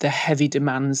heavy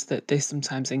demands that they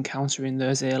sometimes encounter in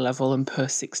those A-level and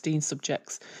post-16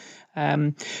 subjects.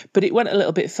 But it went a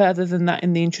little bit further than that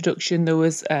in the introduction. There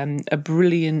was a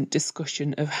brilliant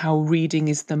discussion of how reading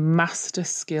is the master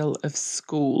skill of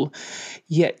school,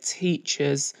 yet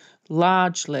teachers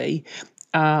largely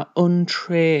are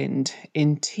untrained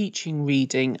in teaching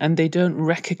reading and they don't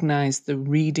recognise the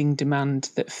reading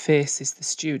demand that faces the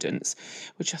students,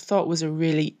 which I thought was a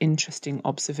really interesting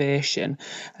observation.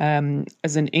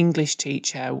 As an English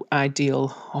teacher, I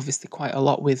deal obviously quite a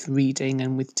lot with reading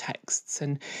and with texts,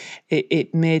 and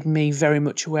it made me very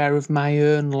much aware of my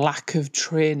own lack of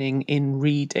training in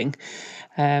reading.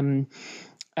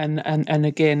 And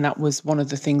again, that was one of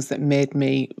the things that made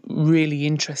me really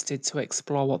interested to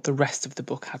explore what the rest of the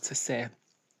book had to say.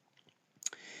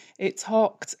 It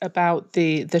talked about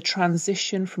the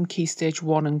transition from Key Stage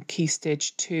 1 and Key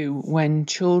Stage 2 when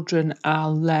children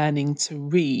are learning to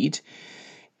read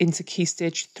into Key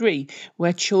Stage 3,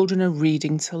 where children are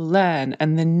reading to learn,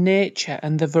 and the nature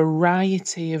and the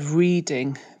variety of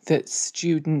reading that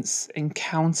students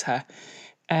encounter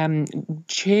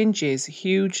changes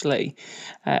hugely,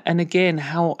 and again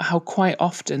how quite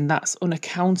often that's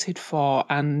unaccounted for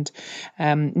and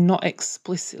not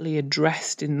explicitly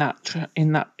addressed in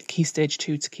that Key Stage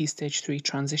 2 to Key Stage 3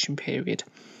 transition period.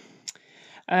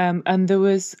 And there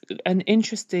was an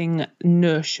interesting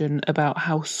notion about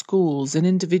how schools and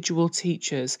individual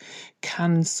teachers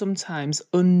can sometimes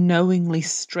unknowingly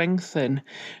strengthen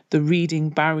the reading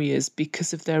barriers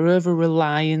because of their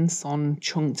over-reliance on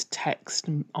chunked text,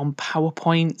 on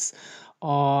PowerPoints,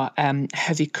 or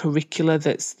heavy curricula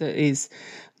that is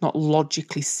not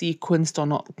logically sequenced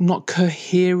or not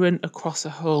coherent across a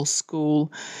whole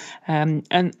school, and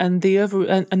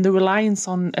the reliance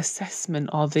on assessment,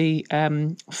 or the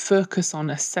focus on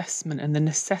assessment and the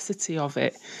necessity of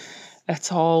it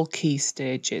at all key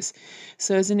stages.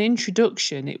 So as an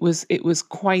introduction, it was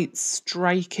quite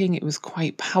striking, it was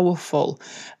quite powerful,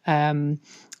 and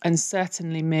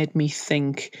certainly made me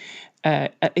think,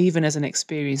 even as an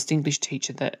experienced English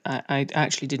teacher, that I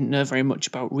actually didn't know very much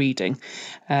about reading,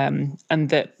 and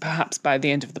that perhaps by the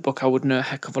end of the book I would know a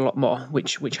heck of a lot more,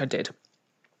 which I did.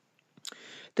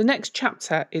 The next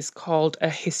chapter is called A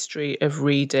History of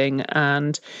Reading,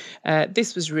 and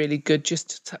this was really good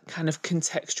just to kind of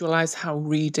contextualise how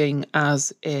reading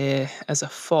as a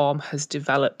form has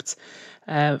developed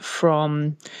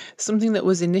from something that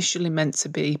was initially meant to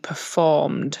be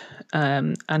performed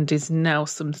and is now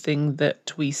something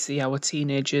that we see our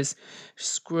teenagers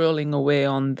scrolling away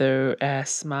on their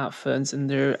smartphones and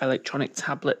their electronic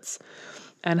tablets,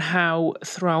 and how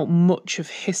throughout much of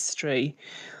history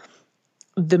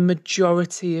the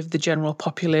majority of the general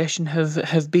population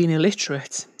have been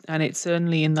illiterate, and it's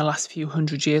only in the last few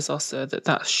hundred years or so that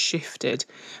that's shifted,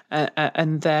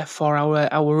 and therefore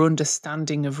our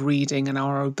understanding of reading and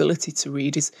our ability to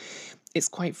read it's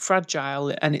quite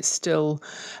fragile, and it's still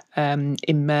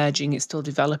emerging, it's still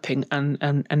developing, and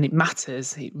it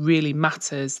matters. It really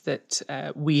matters that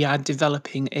we are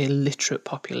developing a literate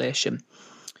population.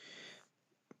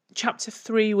 Chapter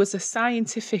 3 was a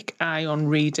scientific eye on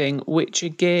reading, which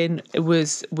again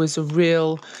was a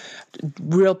real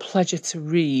pleasure to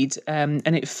read,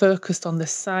 and it focused on the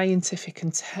scientific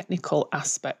and technical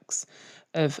aspects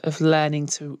of learning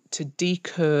to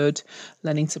decode,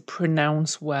 learning to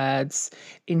pronounce words,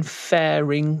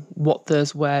 inferring what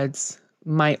those words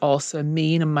might also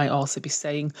mean and might also be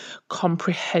saying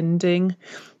comprehending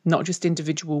not just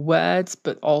individual words,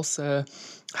 but also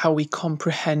how we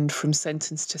comprehend from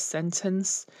sentence to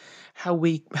sentence, how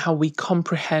we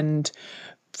comprehend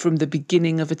from the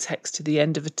beginning of a text to the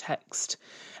end of a text.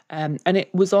 And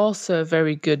it was also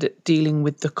very good at dealing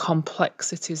with the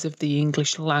complexities of the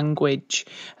English language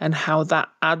and how that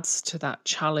adds to that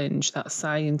challenge, that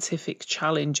scientific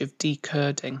challenge of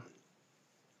decoding.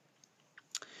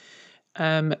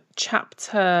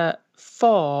 Chapter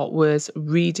 4 was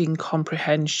reading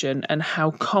comprehension, and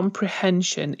how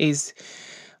comprehension is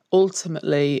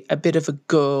ultimately a bit of a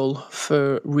goal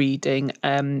for reading,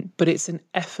 but it's an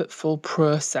effortful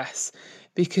process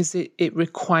because it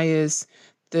requires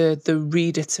the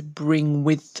reader to bring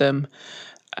with them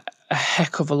a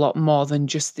heck of a lot more than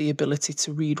just the ability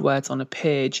to read words on a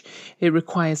page. It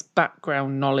requires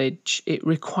background knowledge. It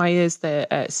requires the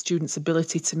students'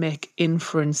 ability to make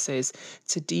inferences,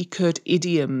 to decode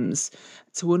idioms,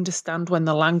 to understand when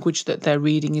the language that they're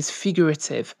reading is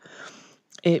figurative.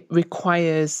 It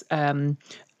requires an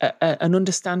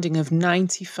understanding of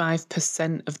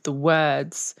 95% of the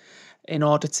words in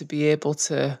order to be able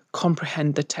to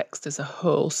comprehend the text as a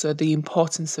whole, so the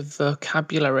importance of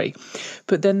vocabulary.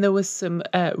 But then there was some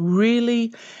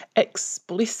really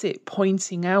explicit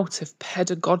pointing out of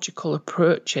pedagogical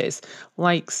approaches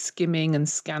like skimming and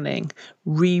scanning,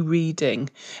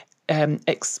 rereading,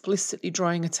 explicitly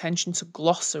drawing attention to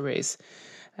glossaries,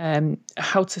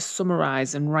 how to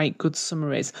summarise and write good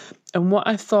summaries. And what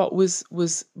I thought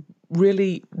was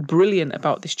really brilliant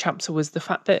about this chapter was the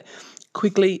fact that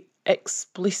Quigley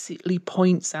explicitly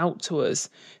points out to us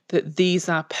that these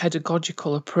are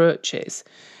pedagogical approaches,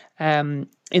 in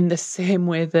the same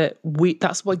way that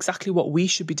that's exactly what we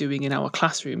should be doing in our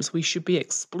classrooms. We should be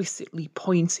explicitly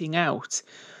pointing out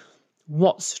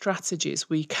what strategies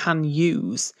we can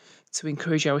use to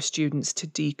encourage our students to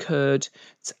decode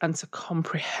and to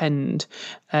comprehend,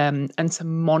 and to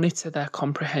monitor their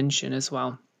comprehension as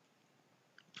well.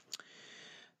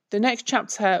 The next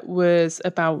chapter was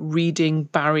about reading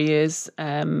barriers,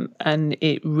 and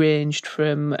it ranged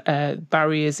from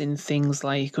barriers in things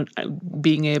like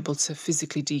being able to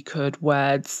physically decode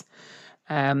words,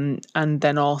 and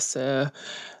then also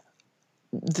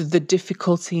the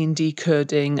difficulty in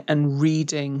decoding and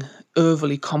reading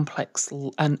overly complex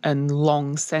and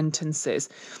long sentences.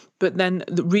 But then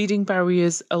the reading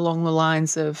barriers along the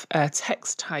lines of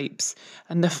text types,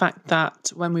 and the fact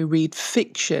that when we read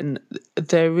fiction,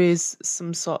 there's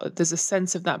a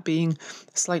sense of that being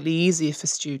slightly easier for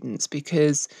students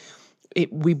because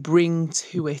we bring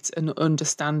to it an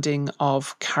understanding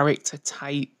of character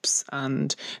types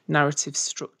and narrative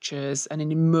structures and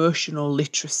an emotional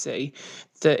literacy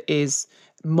that is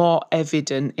more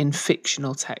evident in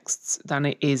fictional texts than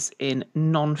it is in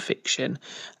non-fiction,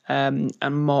 and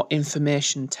more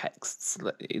information texts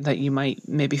that you might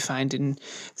maybe find in,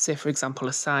 say, for example,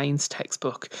 a science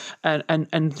textbook,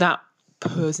 and that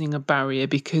posing a barrier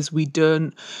because we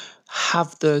don't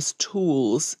have those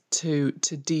tools to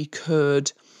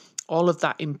decode all of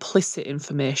that implicit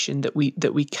information that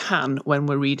we can when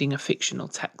we're reading a fictional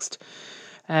text.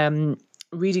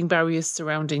 Reading barriers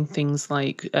surrounding things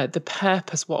like the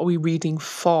purpose. What are we reading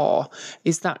for?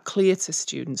 Is that clear to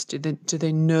students? Do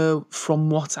they know from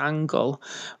what angle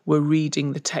we're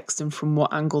reading the text and from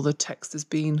what angle the text has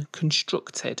been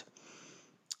constructed?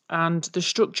 And the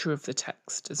structure of the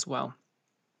text as well.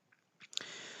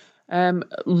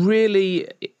 Really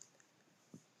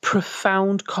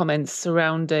profound comments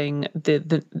surrounding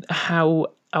the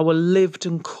how our lived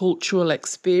and cultural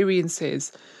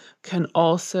experiences can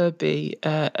also be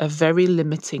a very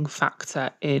limiting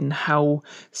factor in how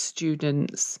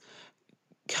students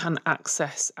can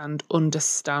access and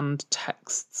understand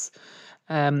texts.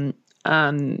 And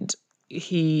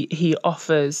he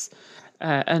offers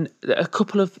a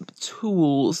couple of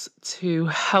tools to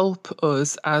help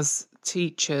us as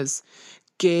teachers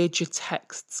gauge a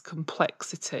text's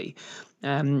complexity.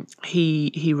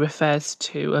 He refers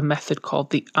to a method called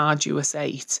the Arduous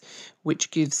 8,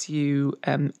 which gives you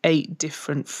 8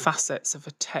 different facets of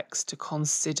a text to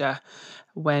consider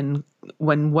when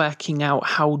working out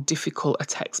how difficult a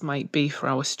text might be for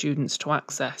our students to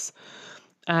access.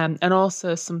 And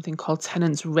also something called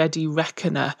Tennant's Ready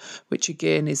Reckoner, which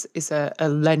again is a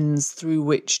lens through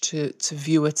which to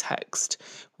view a text,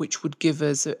 which would give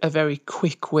us a very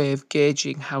quick way of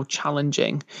gauging how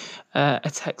challenging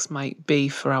a text might be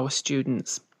for our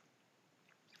students.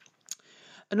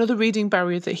 Another reading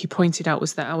barrier that he pointed out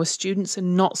was that our students are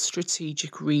not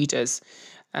strategic readers,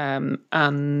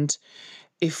 and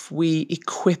if we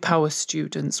equip our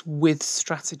students with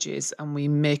strategies and we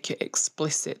make it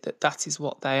explicit that that is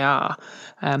what they are,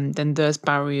 then those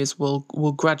barriers will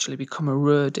gradually become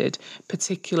eroded,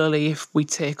 particularly if we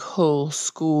take whole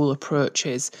school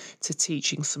approaches to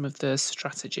teaching some of those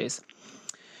strategies.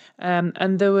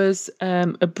 And there was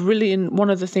a brilliant,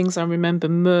 one of the things I remember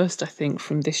most, I think,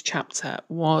 from this chapter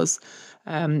was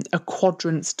a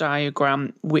quadrants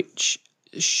diagram which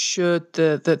showed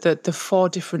the 4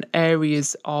 different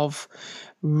areas of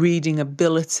reading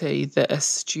ability that a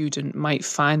student might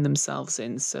find themselves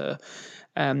in. So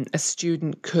a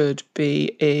student could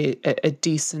be a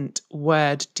decent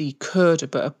word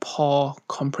decoder but a poor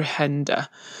comprehender.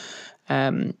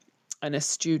 And a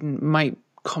student might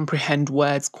comprehend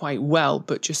words quite well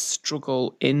but just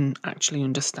struggle in actually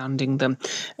understanding them,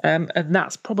 and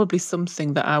that's probably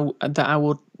something that I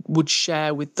would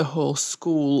share with the whole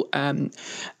school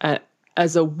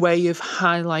as a way of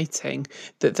highlighting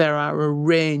that there are a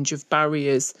range of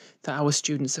barriers that our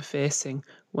students are facing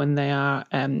when they are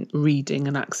reading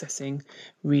and accessing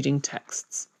reading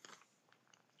texts.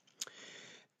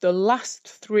 The last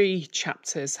 3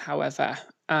 chapters, however,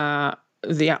 are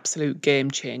the absolute game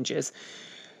changers.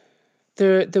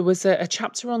 There was a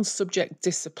chapter on subject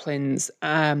disciplines,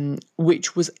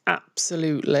 which was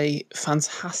absolutely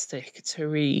fantastic to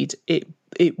read.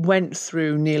 It went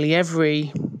through nearly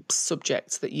every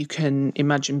subject that you can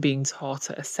imagine being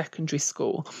taught at a secondary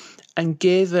school and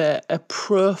gave a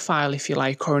profile, if you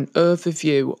like, or an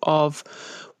overview of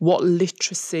what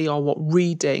literacy or what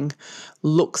reading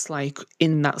looks like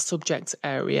in that subject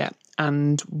area,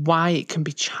 and why it can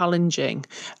be challenging,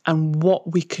 and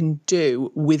what we can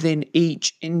do within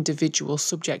each individual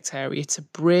subject area to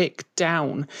break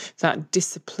down that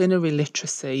disciplinary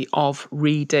literacy of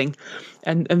reading.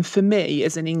 And for me,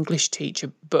 as an English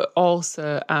teacher, but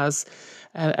also as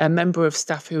a member of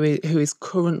staff who is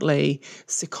currently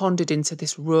seconded into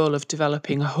this role of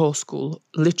developing a whole school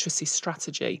literacy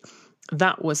strategy,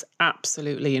 that was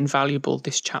absolutely invaluable,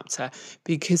 this chapter,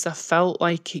 because I felt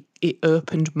like it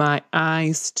opened my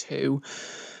eyes to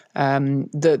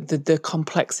the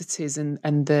complexities and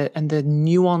the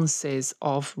nuances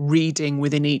of reading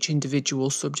within each individual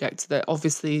subject. That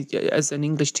obviously, as an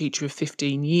English teacher of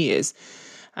 15 years,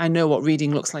 I know what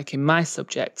reading looks like in my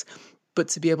subject, but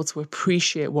to be able to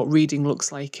appreciate what reading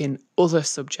looks like in other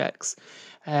subjects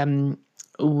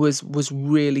was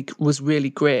really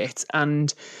great.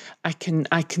 And I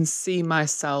can see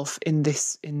myself in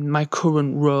my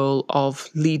current role of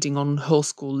leading on whole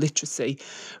school literacy,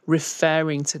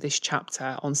 referring to this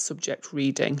chapter on subject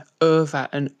reading over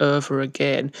and over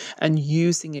again, and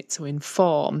using it to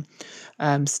inform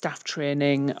staff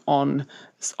training on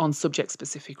subject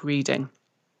specific reading.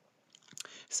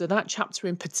 So that chapter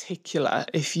in particular,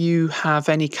 if you have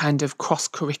any kind of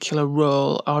cross-curricular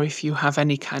role or if you have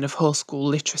any kind of whole school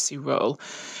literacy role,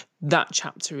 that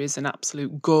chapter is an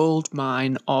absolute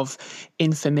goldmine of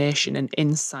information and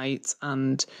insight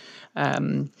and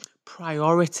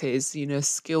priorities,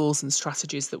 skills and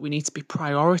strategies that we need to be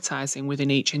prioritising within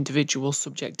each individual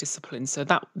subject discipline. So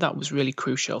that was really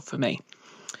crucial for me.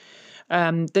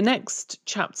 The next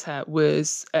chapter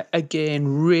was, again,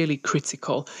 really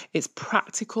critical. It's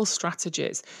practical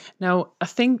strategies. Now, I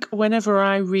think whenever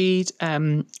I read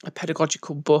a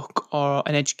pedagogical book or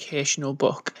an educational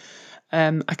book,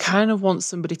 I kind of want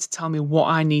somebody to tell me what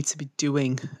I need to be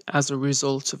doing as a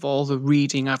result of all the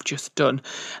reading I've just done.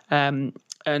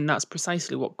 And that's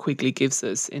precisely what Quigley gives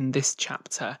us in this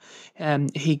chapter.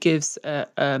 He gives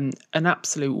an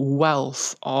absolute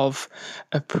wealth of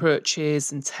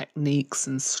approaches and techniques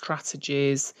and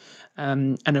strategies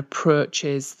and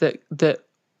approaches that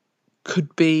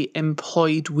could be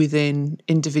employed within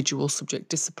individual subject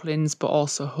disciplines, but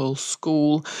also whole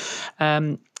school.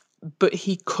 But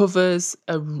he covers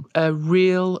a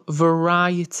real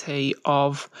variety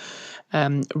of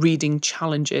reading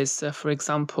challenges. So, for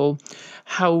example,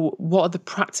 what are the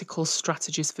practical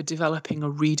strategies for developing a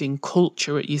reading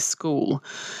culture at your school?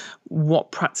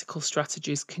 What practical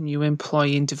strategies can you employ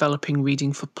in developing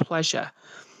reading for pleasure?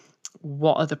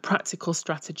 What are the practical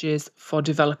strategies for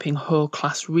developing whole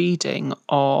class reading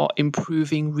or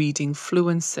improving reading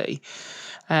fluency,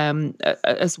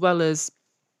 as well as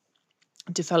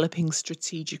developing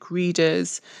strategic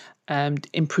readers and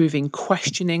improving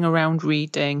questioning around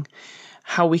reading,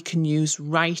 how we can use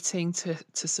writing to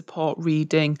support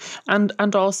reading,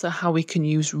 and also how we can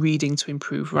use reading to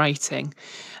improve writing,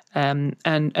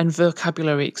 and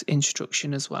vocabulary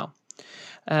instruction as well.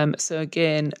 So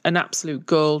again, an absolute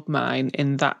goldmine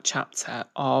in that chapter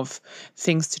of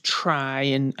things to try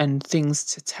and things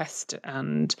to test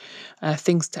and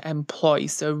things to employ.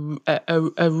 So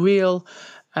a real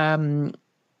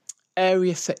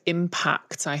area for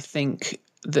impact, I think,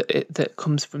 that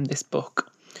comes from this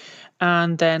book.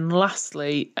 And then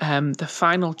lastly, the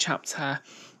final chapter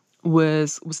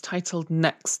was titled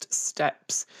Next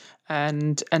Steps.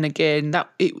 And again,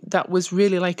 that was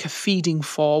really like a feeding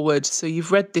forward. So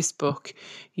you've read this book,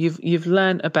 you've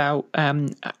learned about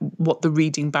what the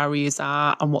reading barriers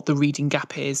are and what the reading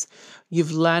gap is.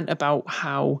 You've learned about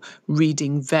how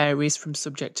reading varies from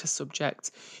subject to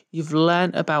subject. You've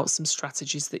learned about some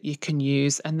strategies that you can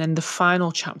use. And then the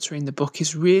final chapter in the book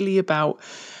is really about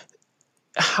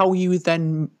how you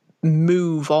then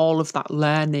move all of that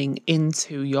learning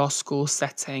into your school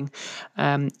setting,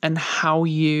 and how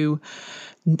do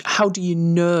you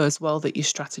know as well that your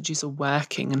strategies are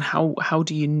working, and how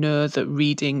do you know that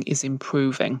reading is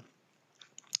improving.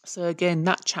 So again,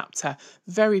 that chapter,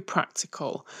 very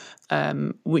practical,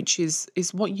 which is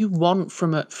what you want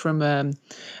from a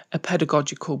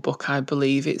pedagogical book, I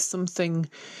believe. It's something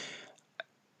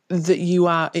that you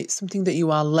are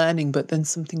learning, but then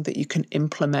something that you can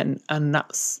implement, and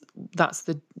that's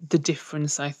the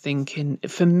difference, I think,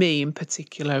 for me in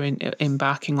particular in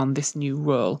embarking on this new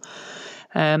role.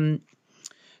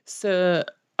 So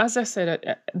as I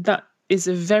said, that is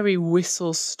a very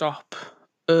whistle stop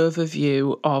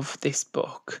overview of this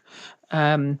book.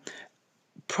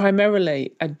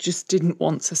 Primarily, I just didn't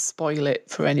want to spoil it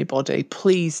for anybody.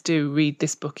 Please do read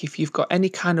this book if you've got any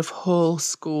kind of whole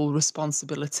school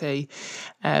responsibility.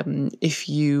 If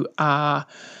you are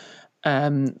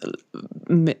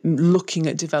looking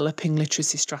at developing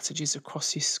literacy strategies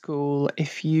across your school,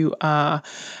 if you're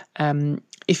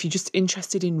just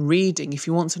interested in reading, if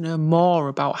you want to know more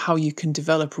about how you can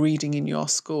develop reading in your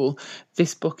school,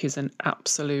 this book is an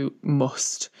absolute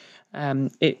must.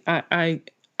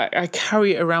 I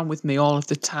carry it around with me all of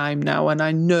the time now, and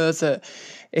I know that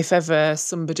if ever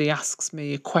somebody asks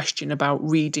me a question about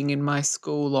reading in my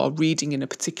school or reading in a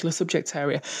particular subject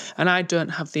area and I don't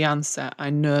have the answer, I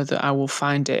know that I will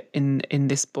find it in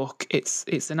this book.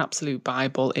 It's an absolute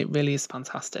Bible. It really is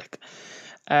fantastic.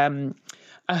 I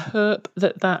hope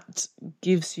that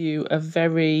gives you a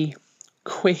very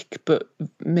quick but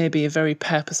maybe a very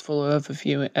purposeful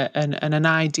overview and an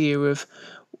idea of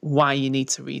why you need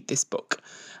to read this book.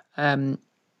 So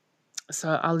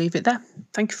I'll leave it there.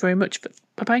 Thank you very much.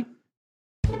 Bye-bye.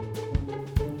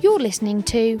 You're listening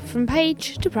to From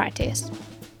Page to Practice.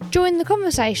 Join the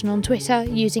conversation on Twitter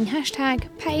using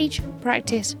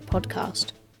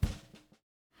 #PagePracticePodcast.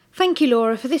 Thank you,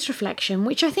 Laura, for this reflection,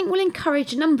 which I think will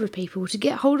encourage a number of people to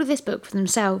get hold of this book for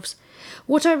themselves.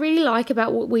 What I really like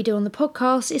about what we do on the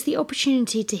podcast is the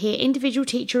opportunity to hear individual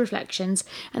teacher reflections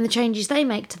and the changes they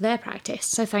make to their practice,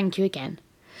 so thank you again.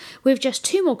 We have just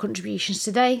 2 more contributions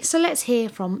today, so let's hear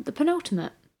from the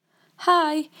penultimate.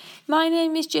 Hi, my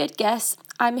name is Jade Guess.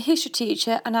 I'm a history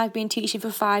teacher and I've been teaching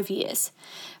for 5 years.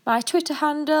 My Twitter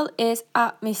handle is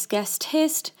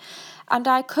 @MissGuestHist, and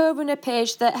I co-run a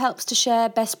page that helps to share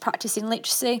best practice in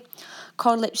literacy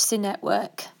called Literacy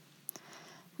Network.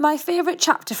 My favourite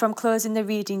chapter from Closing the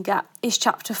Reading Gap is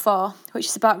chapter 4, which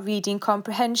is about reading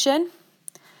comprehension.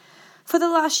 For the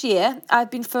last year, I've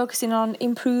been focusing on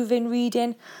improving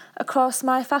reading across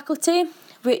my faculty,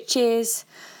 which is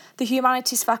the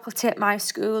humanities faculty at my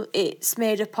school. It's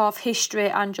made up of history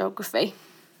and geography.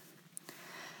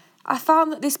 I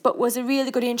found that this book was a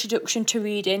really good introduction to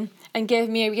reading and gave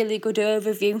me a really good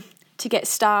overview to get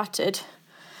started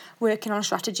working on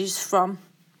strategies from.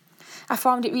 I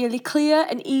found it really clear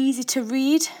and easy to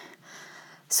read.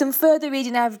 Some further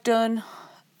reading I've done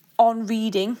on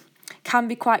reading can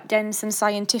be quite dense and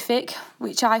scientific,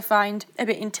 which I find a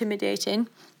bit intimidating.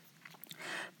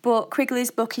 But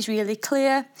Quigley's book is really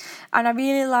clear, and I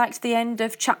really liked the end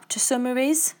of chapter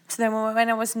summaries. So then when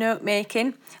I was note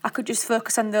making, I could just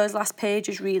focus on those last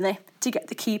pages really to get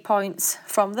the key points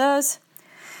from those.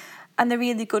 And they're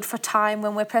really good for time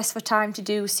when we're pressed for time to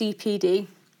do CPD.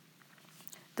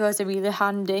 Those are really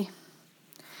handy.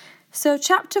 So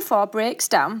chapter 4 breaks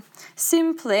down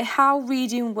simply how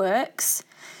reading works,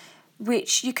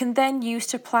 which you can then use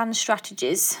to plan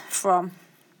strategies from.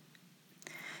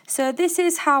 So this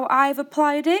is how I've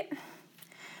applied it.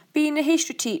 Being a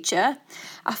history teacher,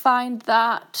 I find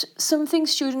that something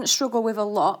students struggle with a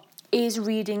lot is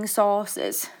reading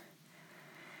sources.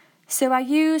 So I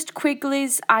used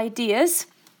Quigley's ideas,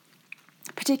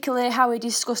 particularly how he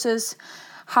discusses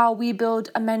how we build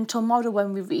a mental model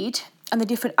when we read and the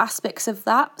different aspects of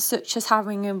that, such as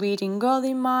having a reading goal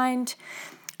in mind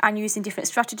and using different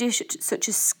strategies such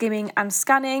as skimming and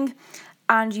scanning,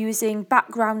 and using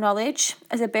background knowledge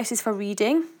as a basis for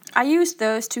reading. I used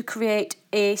those to create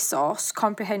a source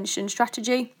comprehension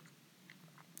strategy.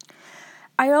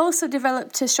 I also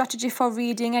developed a strategy for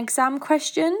reading exam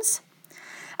questions.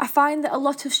 I find that a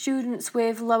lot of students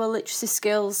with lower literacy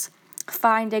skills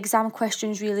find exam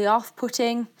questions really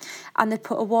off-putting, and they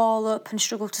put a wall up and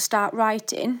struggle to start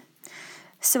writing.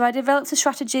 So I developed a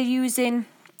strategy using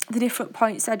the different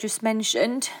points I just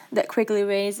mentioned that Quigley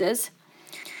raises.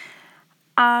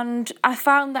 And I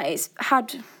found that it's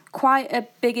had quite a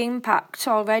big impact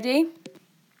already.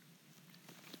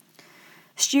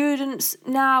 Students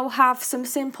now have some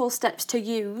simple steps to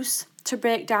use to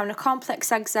break down a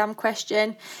complex exam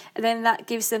question, and then that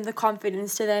gives them the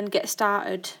confidence to then get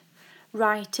started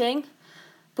writing.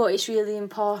 But it's really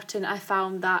important, I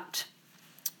found, that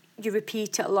you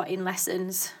repeat it a lot in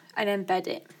lessons and embed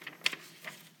it.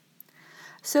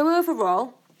 So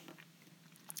overall,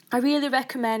 I really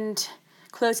recommend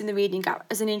Closing the Reading Gap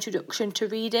as an introduction to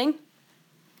reading.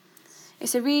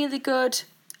 It's a really good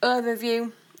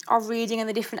overview of reading and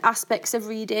the different aspects of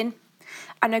reading,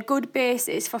 and a good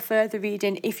basis for further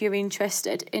reading if you're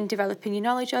interested in developing your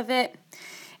knowledge of it.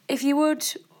 If you would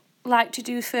like to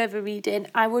do further reading,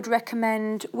 I would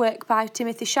recommend work by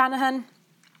Timothy Shanahan,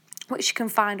 which you can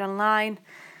find online,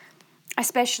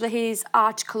 especially his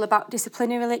article about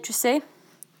disciplinary literacy,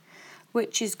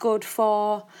 which is good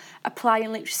for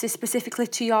applying literacy specifically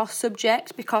to your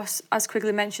subject, because, as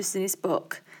Quigley mentions in his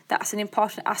book, that's an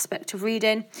important aspect of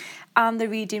reading, and the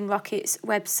Reading Rockets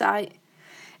website.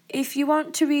 If you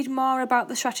want to read more about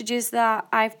the strategies that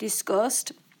I've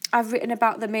discussed, I've written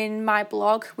about them in my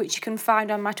blog, which you can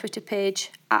find on my Twitter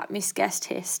page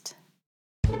 @MissGuestHist.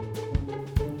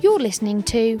 You're listening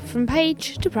to From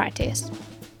Page to Practice.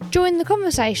 Join the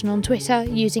conversation on Twitter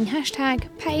using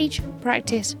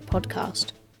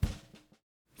 #PagePracticePodcast.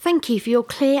 Thank you for your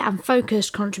clear and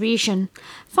focused contribution.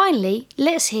 Finally,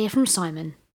 let's hear from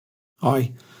Simon.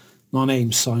 Hi, my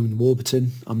name's Simon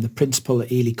Warburton. I'm the principal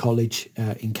at Ely College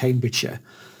in Cambridgeshire,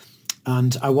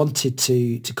 and I wanted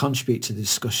to contribute to the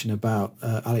discussion about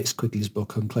Alex Quigley's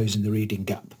book on Closing the Reading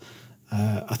Gap.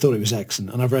 I thought it was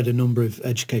excellent, and I've read a number of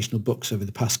educational books over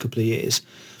the past couple of years,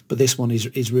 but this one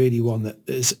is really one that,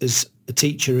 as a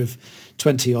teacher of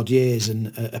 20 odd years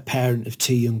and a parent of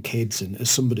 2 young kids, and as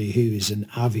somebody who is an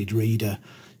avid reader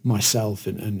myself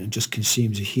and just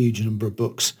consumes a huge number of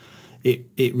books,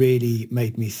 it really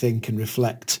made me think and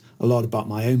reflect a lot about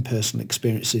my own personal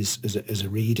experiences as a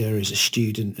reader, as a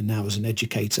student, and now as an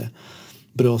educator,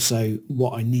 but also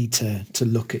what I need to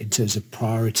look at in terms of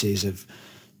priorities of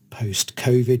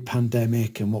post-COVID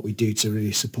pandemic and what we do to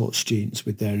really support students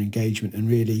with their engagement, and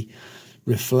really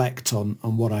reflect on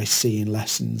what I see in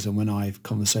lessons and when I have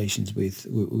conversations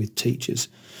with teachers.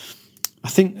 I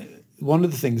think one of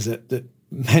the things that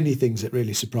many things that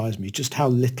really surprised me, just how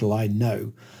little I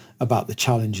know about the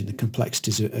challenge and the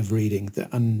complexities of reading.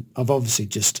 And I've obviously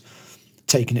just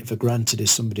taken it for granted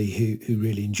as somebody who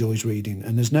really enjoys reading,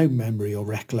 and there's no memory or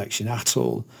recollection at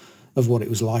all of what it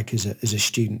was like as a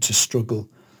student to struggle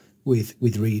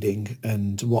with reading,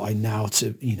 and what I now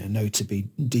know to be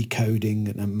decoding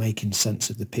and making sense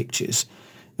of the pictures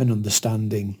and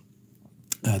understanding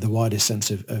the wider sense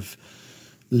of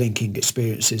linking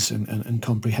experiences and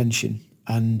comprehension.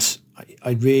 And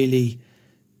I really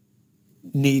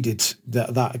needed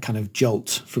that kind of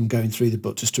jolt from going through the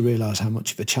book, just to realise how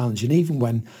much of a challenge. And even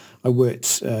when I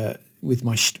worked with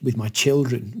my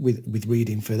children with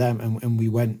reading for them,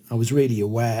 and I was really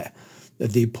aware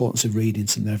of the importance of reading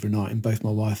to them every night, and both my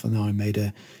wife and I made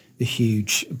a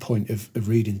huge point of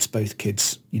reading to both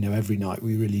kids, every night.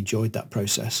 We really enjoyed that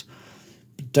process,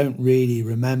 but don't really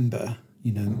remember,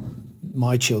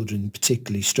 my children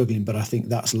particularly struggling, but I think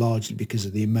that's largely because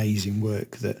of the amazing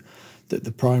work that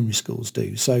the primary schools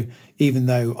do. So even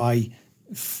though I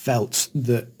felt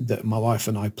that my wife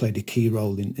and I played a key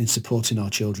role in supporting our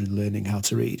children learning how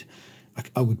to read,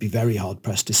 I would be very hard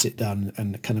pressed to sit down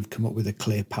and kind of come up with a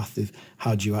clear path of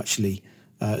how do you actually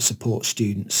support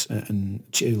students and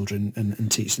children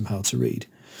and teach them how to read.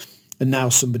 And now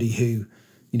somebody who,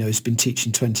 has been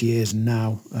teaching 20 years and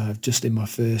now just in my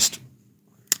first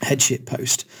headship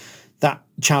post, that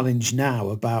challenge now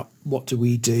about what do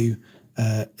we do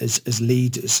as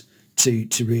leaders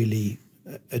to really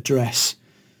address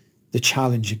the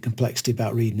challenge and complexity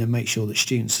about reading and make sure that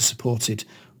students are supported,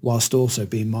 whilst also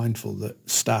being mindful that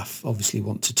staff obviously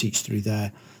want to teach through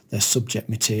their subject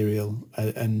material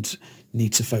and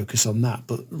need to focus on that,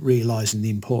 but realising the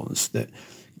importance that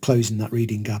closing that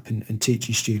reading gap and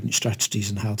teaching students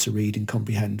strategies on how to read and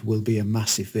comprehend will be a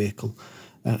massive vehicle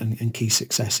and key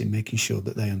success in making sure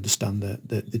that they understand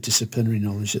the disciplinary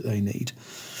knowledge that they need.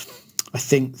 I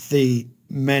think the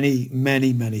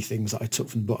many things that I took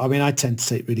from the book, I mean, I tend to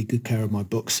take really good care of my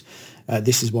books.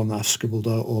 This is one that I've scribbled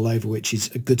all over, which is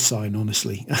a good sign,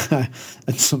 honestly,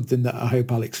 and something that I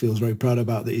hope Alex feels very proud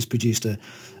about, that he's produced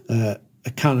a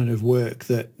canon of work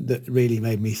that really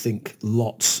made me think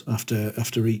lots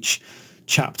after each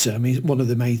chapter. I mean, one of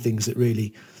the main things that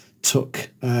really took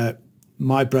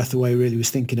my breath away really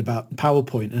was thinking about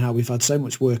PowerPoint and how we've had so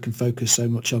much work and focus so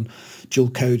much on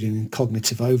dual coding and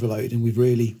cognitive overload, and we've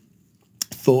really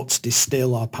thought to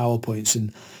distill our PowerPoints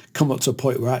and come up to a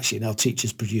point where actually now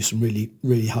teachers produce some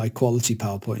really high quality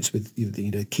PowerPoints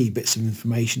with key bits of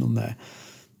information on there.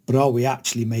 But are we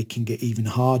actually making it even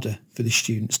harder for the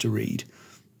students to read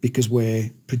because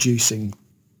we're producing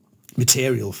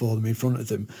material for them in front of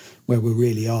them where we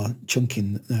really are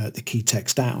chunking the key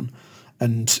text down?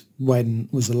 And when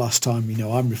was the last time,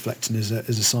 I'm reflecting as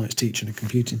a science teacher and a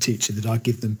computing teacher, that I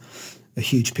give them a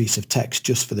huge piece of text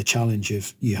just for the challenge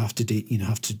of you have to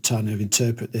kind of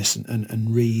interpret this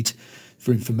and read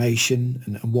for information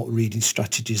and what reading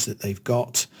strategies that they've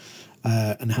got,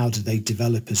 and how do they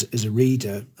develop as a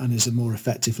reader and as a more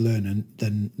effective learner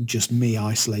than just me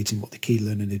isolating what the key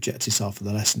learning objectives are for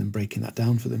the lesson and breaking that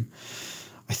down for them.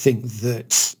 I think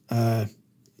that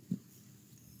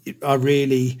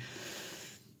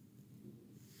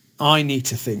I need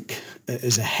to think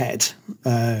as a head.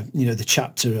 The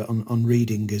chapter on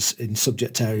reading in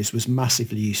subject areas was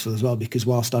massively useful as well, because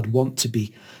whilst I'd want to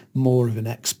be more of an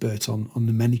expert on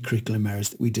the many curriculum areas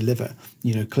that we deliver,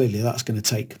 clearly that's going to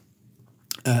take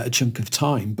a chunk of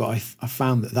time. But I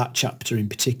found that chapter in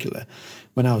particular,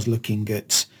 when I was looking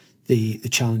at the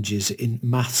challenges in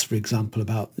maths, for example,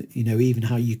 about even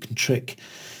how you can trick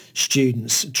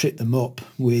them up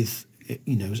with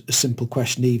a simple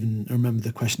question. Even I remember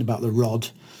the question about the rod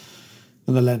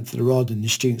and the length of the rod, and the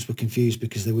students were confused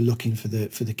because they were looking for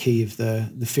the key of the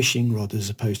fishing rod as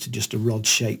opposed to just a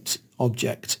rod-shaped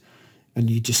object. And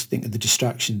you just think of the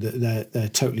distraction that they're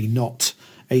totally not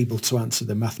able to answer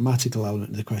the mathematical element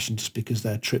of the question just because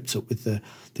they're tripped up with the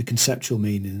conceptual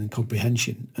meaning and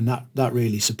comprehension. And that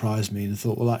really surprised me, and I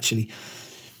thought, well, actually,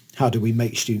 how do we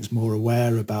make students more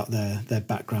aware about their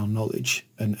background knowledge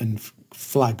and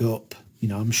flag up?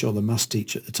 I'm sure the maths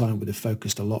teacher at the time would have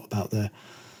focused a lot about the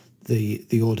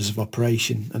orders of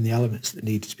operation and the elements that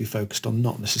needed to be focused on.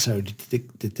 Not necessarily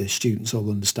did the students all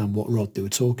understand what rod they were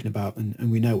talking about,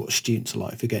 and we know what students are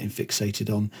like for getting fixated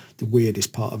on the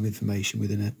weirdest part of information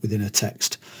within a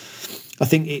text. I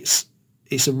think it's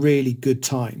a really good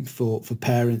time for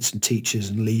parents and teachers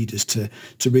and leaders to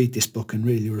read this book and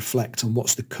really reflect on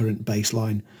what's the current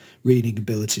baseline reading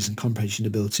abilities and comprehension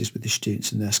abilities with the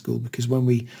students in their school. Because when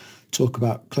we talk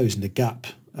about closing the gap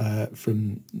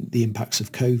from the impacts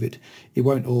of COVID, it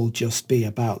won't all just be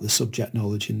about the subject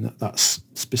knowledge and that's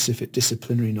specific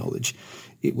disciplinary knowledge.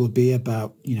 It will be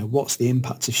about, what's the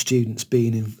impact of students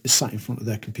being sat in front of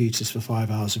their computers for 5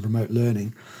 hours of remote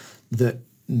learning that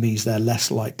means they're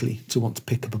less likely to want to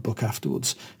pick up a book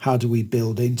afterwards. How do we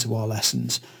build into our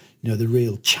lessons, the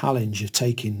real challenge of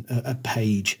taking a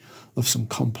page of some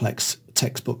complex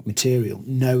textbook material,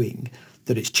 knowing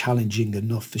that it's challenging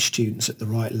enough for students at the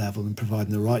right level and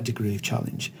providing the right degree of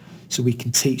challenge, so we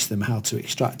can teach them how to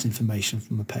extract information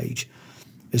from a page,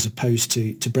 as opposed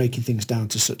to breaking things down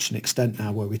to such an extent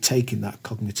now where we're taking that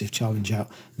cognitive challenge out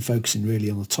and focusing really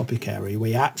on the topic area.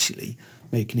 We're actually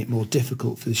making it more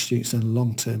difficult for the students in the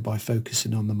long term by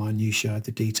focusing on the minutiae of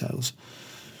the details.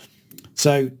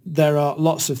 So there are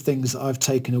lots of things that I've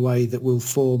taken away that will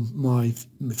form my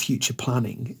future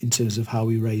planning in terms of how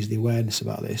we raise the awareness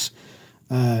about this.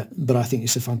 But I think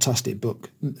it's a fantastic book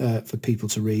for people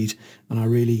to read, and I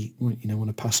really want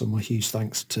to pass on my huge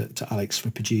thanks to Alex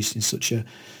for producing such a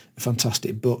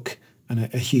fantastic book and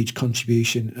a huge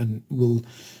contribution, and we'll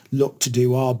look to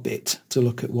do our bit to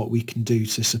look at what we can do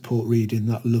to support reading,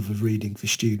 that love of reading for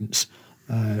students,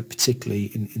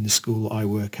 particularly in the school I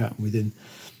work at and within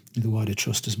the wider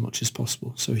trust as much as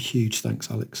possible. So a huge thanks,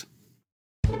 Alex.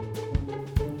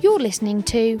 You're listening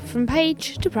to From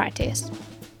Page to Practice.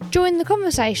 Join the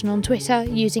conversation on Twitter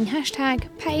using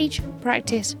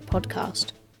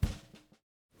 #PagePracticePodcast.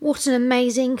 What an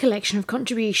amazing collection of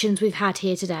contributions we've had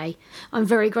here today. I'm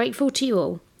very grateful to you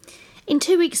all. In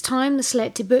 2 weeks' time, the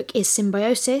selected book is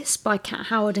Symbiosis by Kat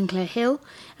Howard and Claire Hill,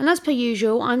 and as per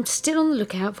usual, I'm still on the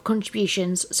lookout for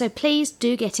contributions, so please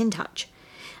do get in touch.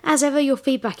 As ever, your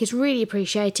feedback is really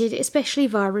appreciated, especially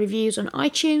via reviews on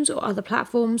iTunes or other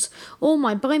platforms, or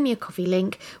my Buy Me a Coffee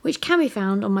link, which can be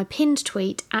found on my pinned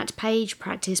tweet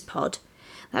 @PagePracticePod.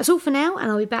 That's all for now, and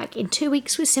I'll be back in 2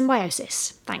 weeks with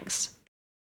Symbiosis. Thanks.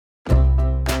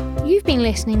 You've been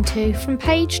listening to From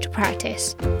Page to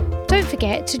Practice. Don't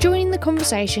forget to join in the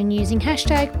conversation using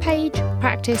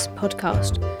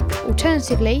 #PagePracticePodcast.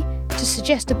 Alternatively, to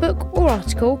suggest a book or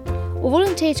article, or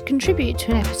volunteer to contribute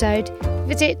to an episode,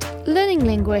 visit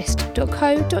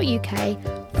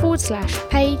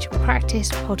learninglinguist.co.uk/Page Practice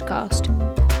Podcast.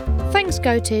 Thanks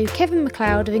go to Kevin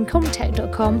MacLeod of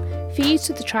Incompetech.com for use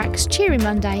of the tracks Cheery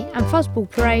Monday and Fuzzball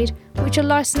Parade, which are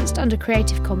licensed under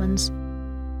Creative Commons.